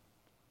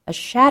 a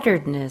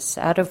shatteredness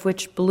out of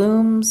which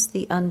blooms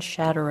the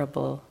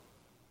unshatterable.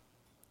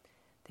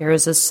 There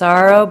is a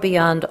sorrow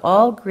beyond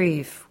all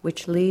grief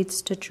which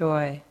leads to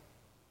joy,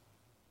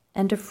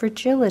 and a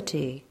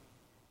fragility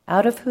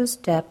out of whose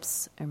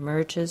depths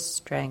emerges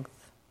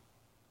strength.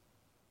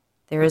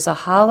 There is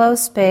a hollow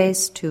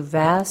space too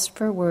vast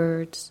for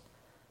words,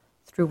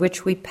 through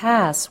which we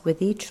pass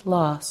with each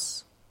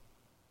loss,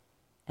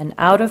 and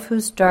out of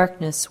whose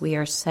darkness we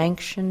are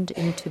sanctioned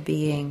into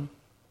being.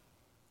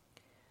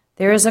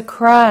 There is a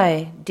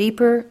cry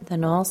deeper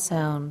than all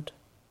sound,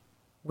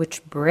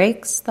 which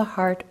breaks the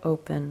heart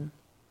open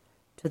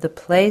to the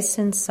place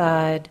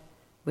inside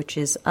which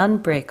is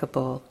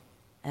unbreakable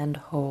and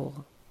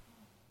whole.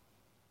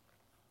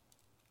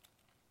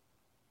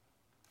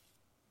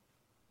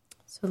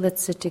 So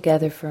let's sit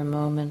together for a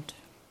moment.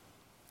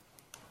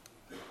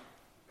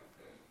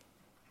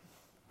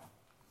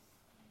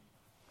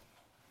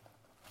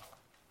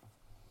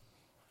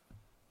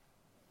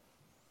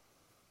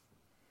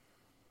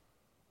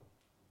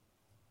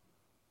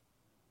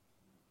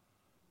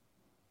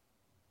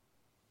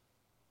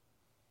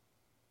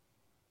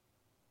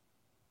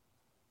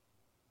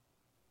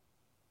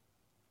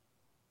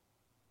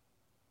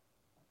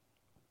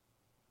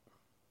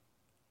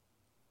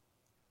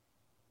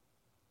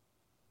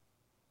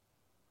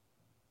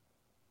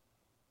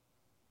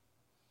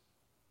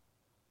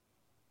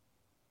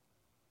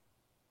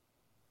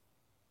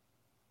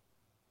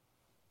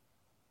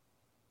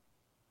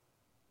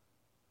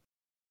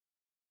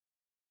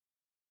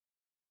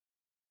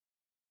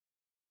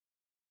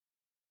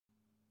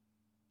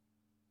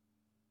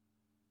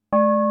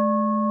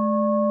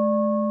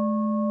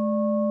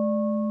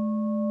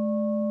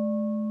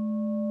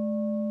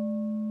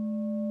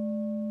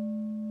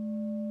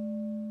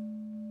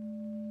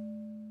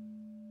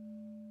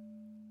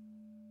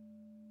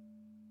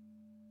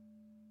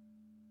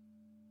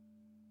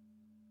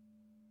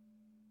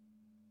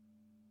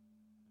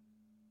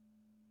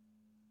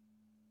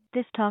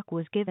 This talk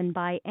was given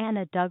by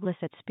Anna Douglas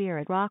at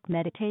Spirit Rock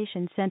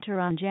Meditation Center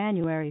on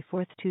January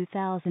 4,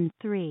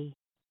 2003.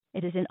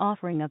 It is an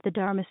offering of the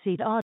Dharma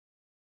Seed Audio.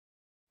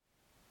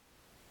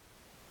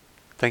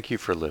 Thank you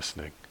for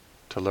listening.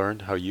 To learn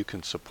how you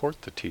can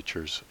support the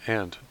teachers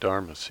and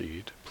Dharma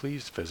Seed,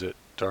 please visit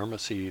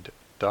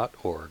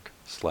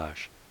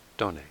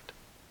dharmaseed.org/donate.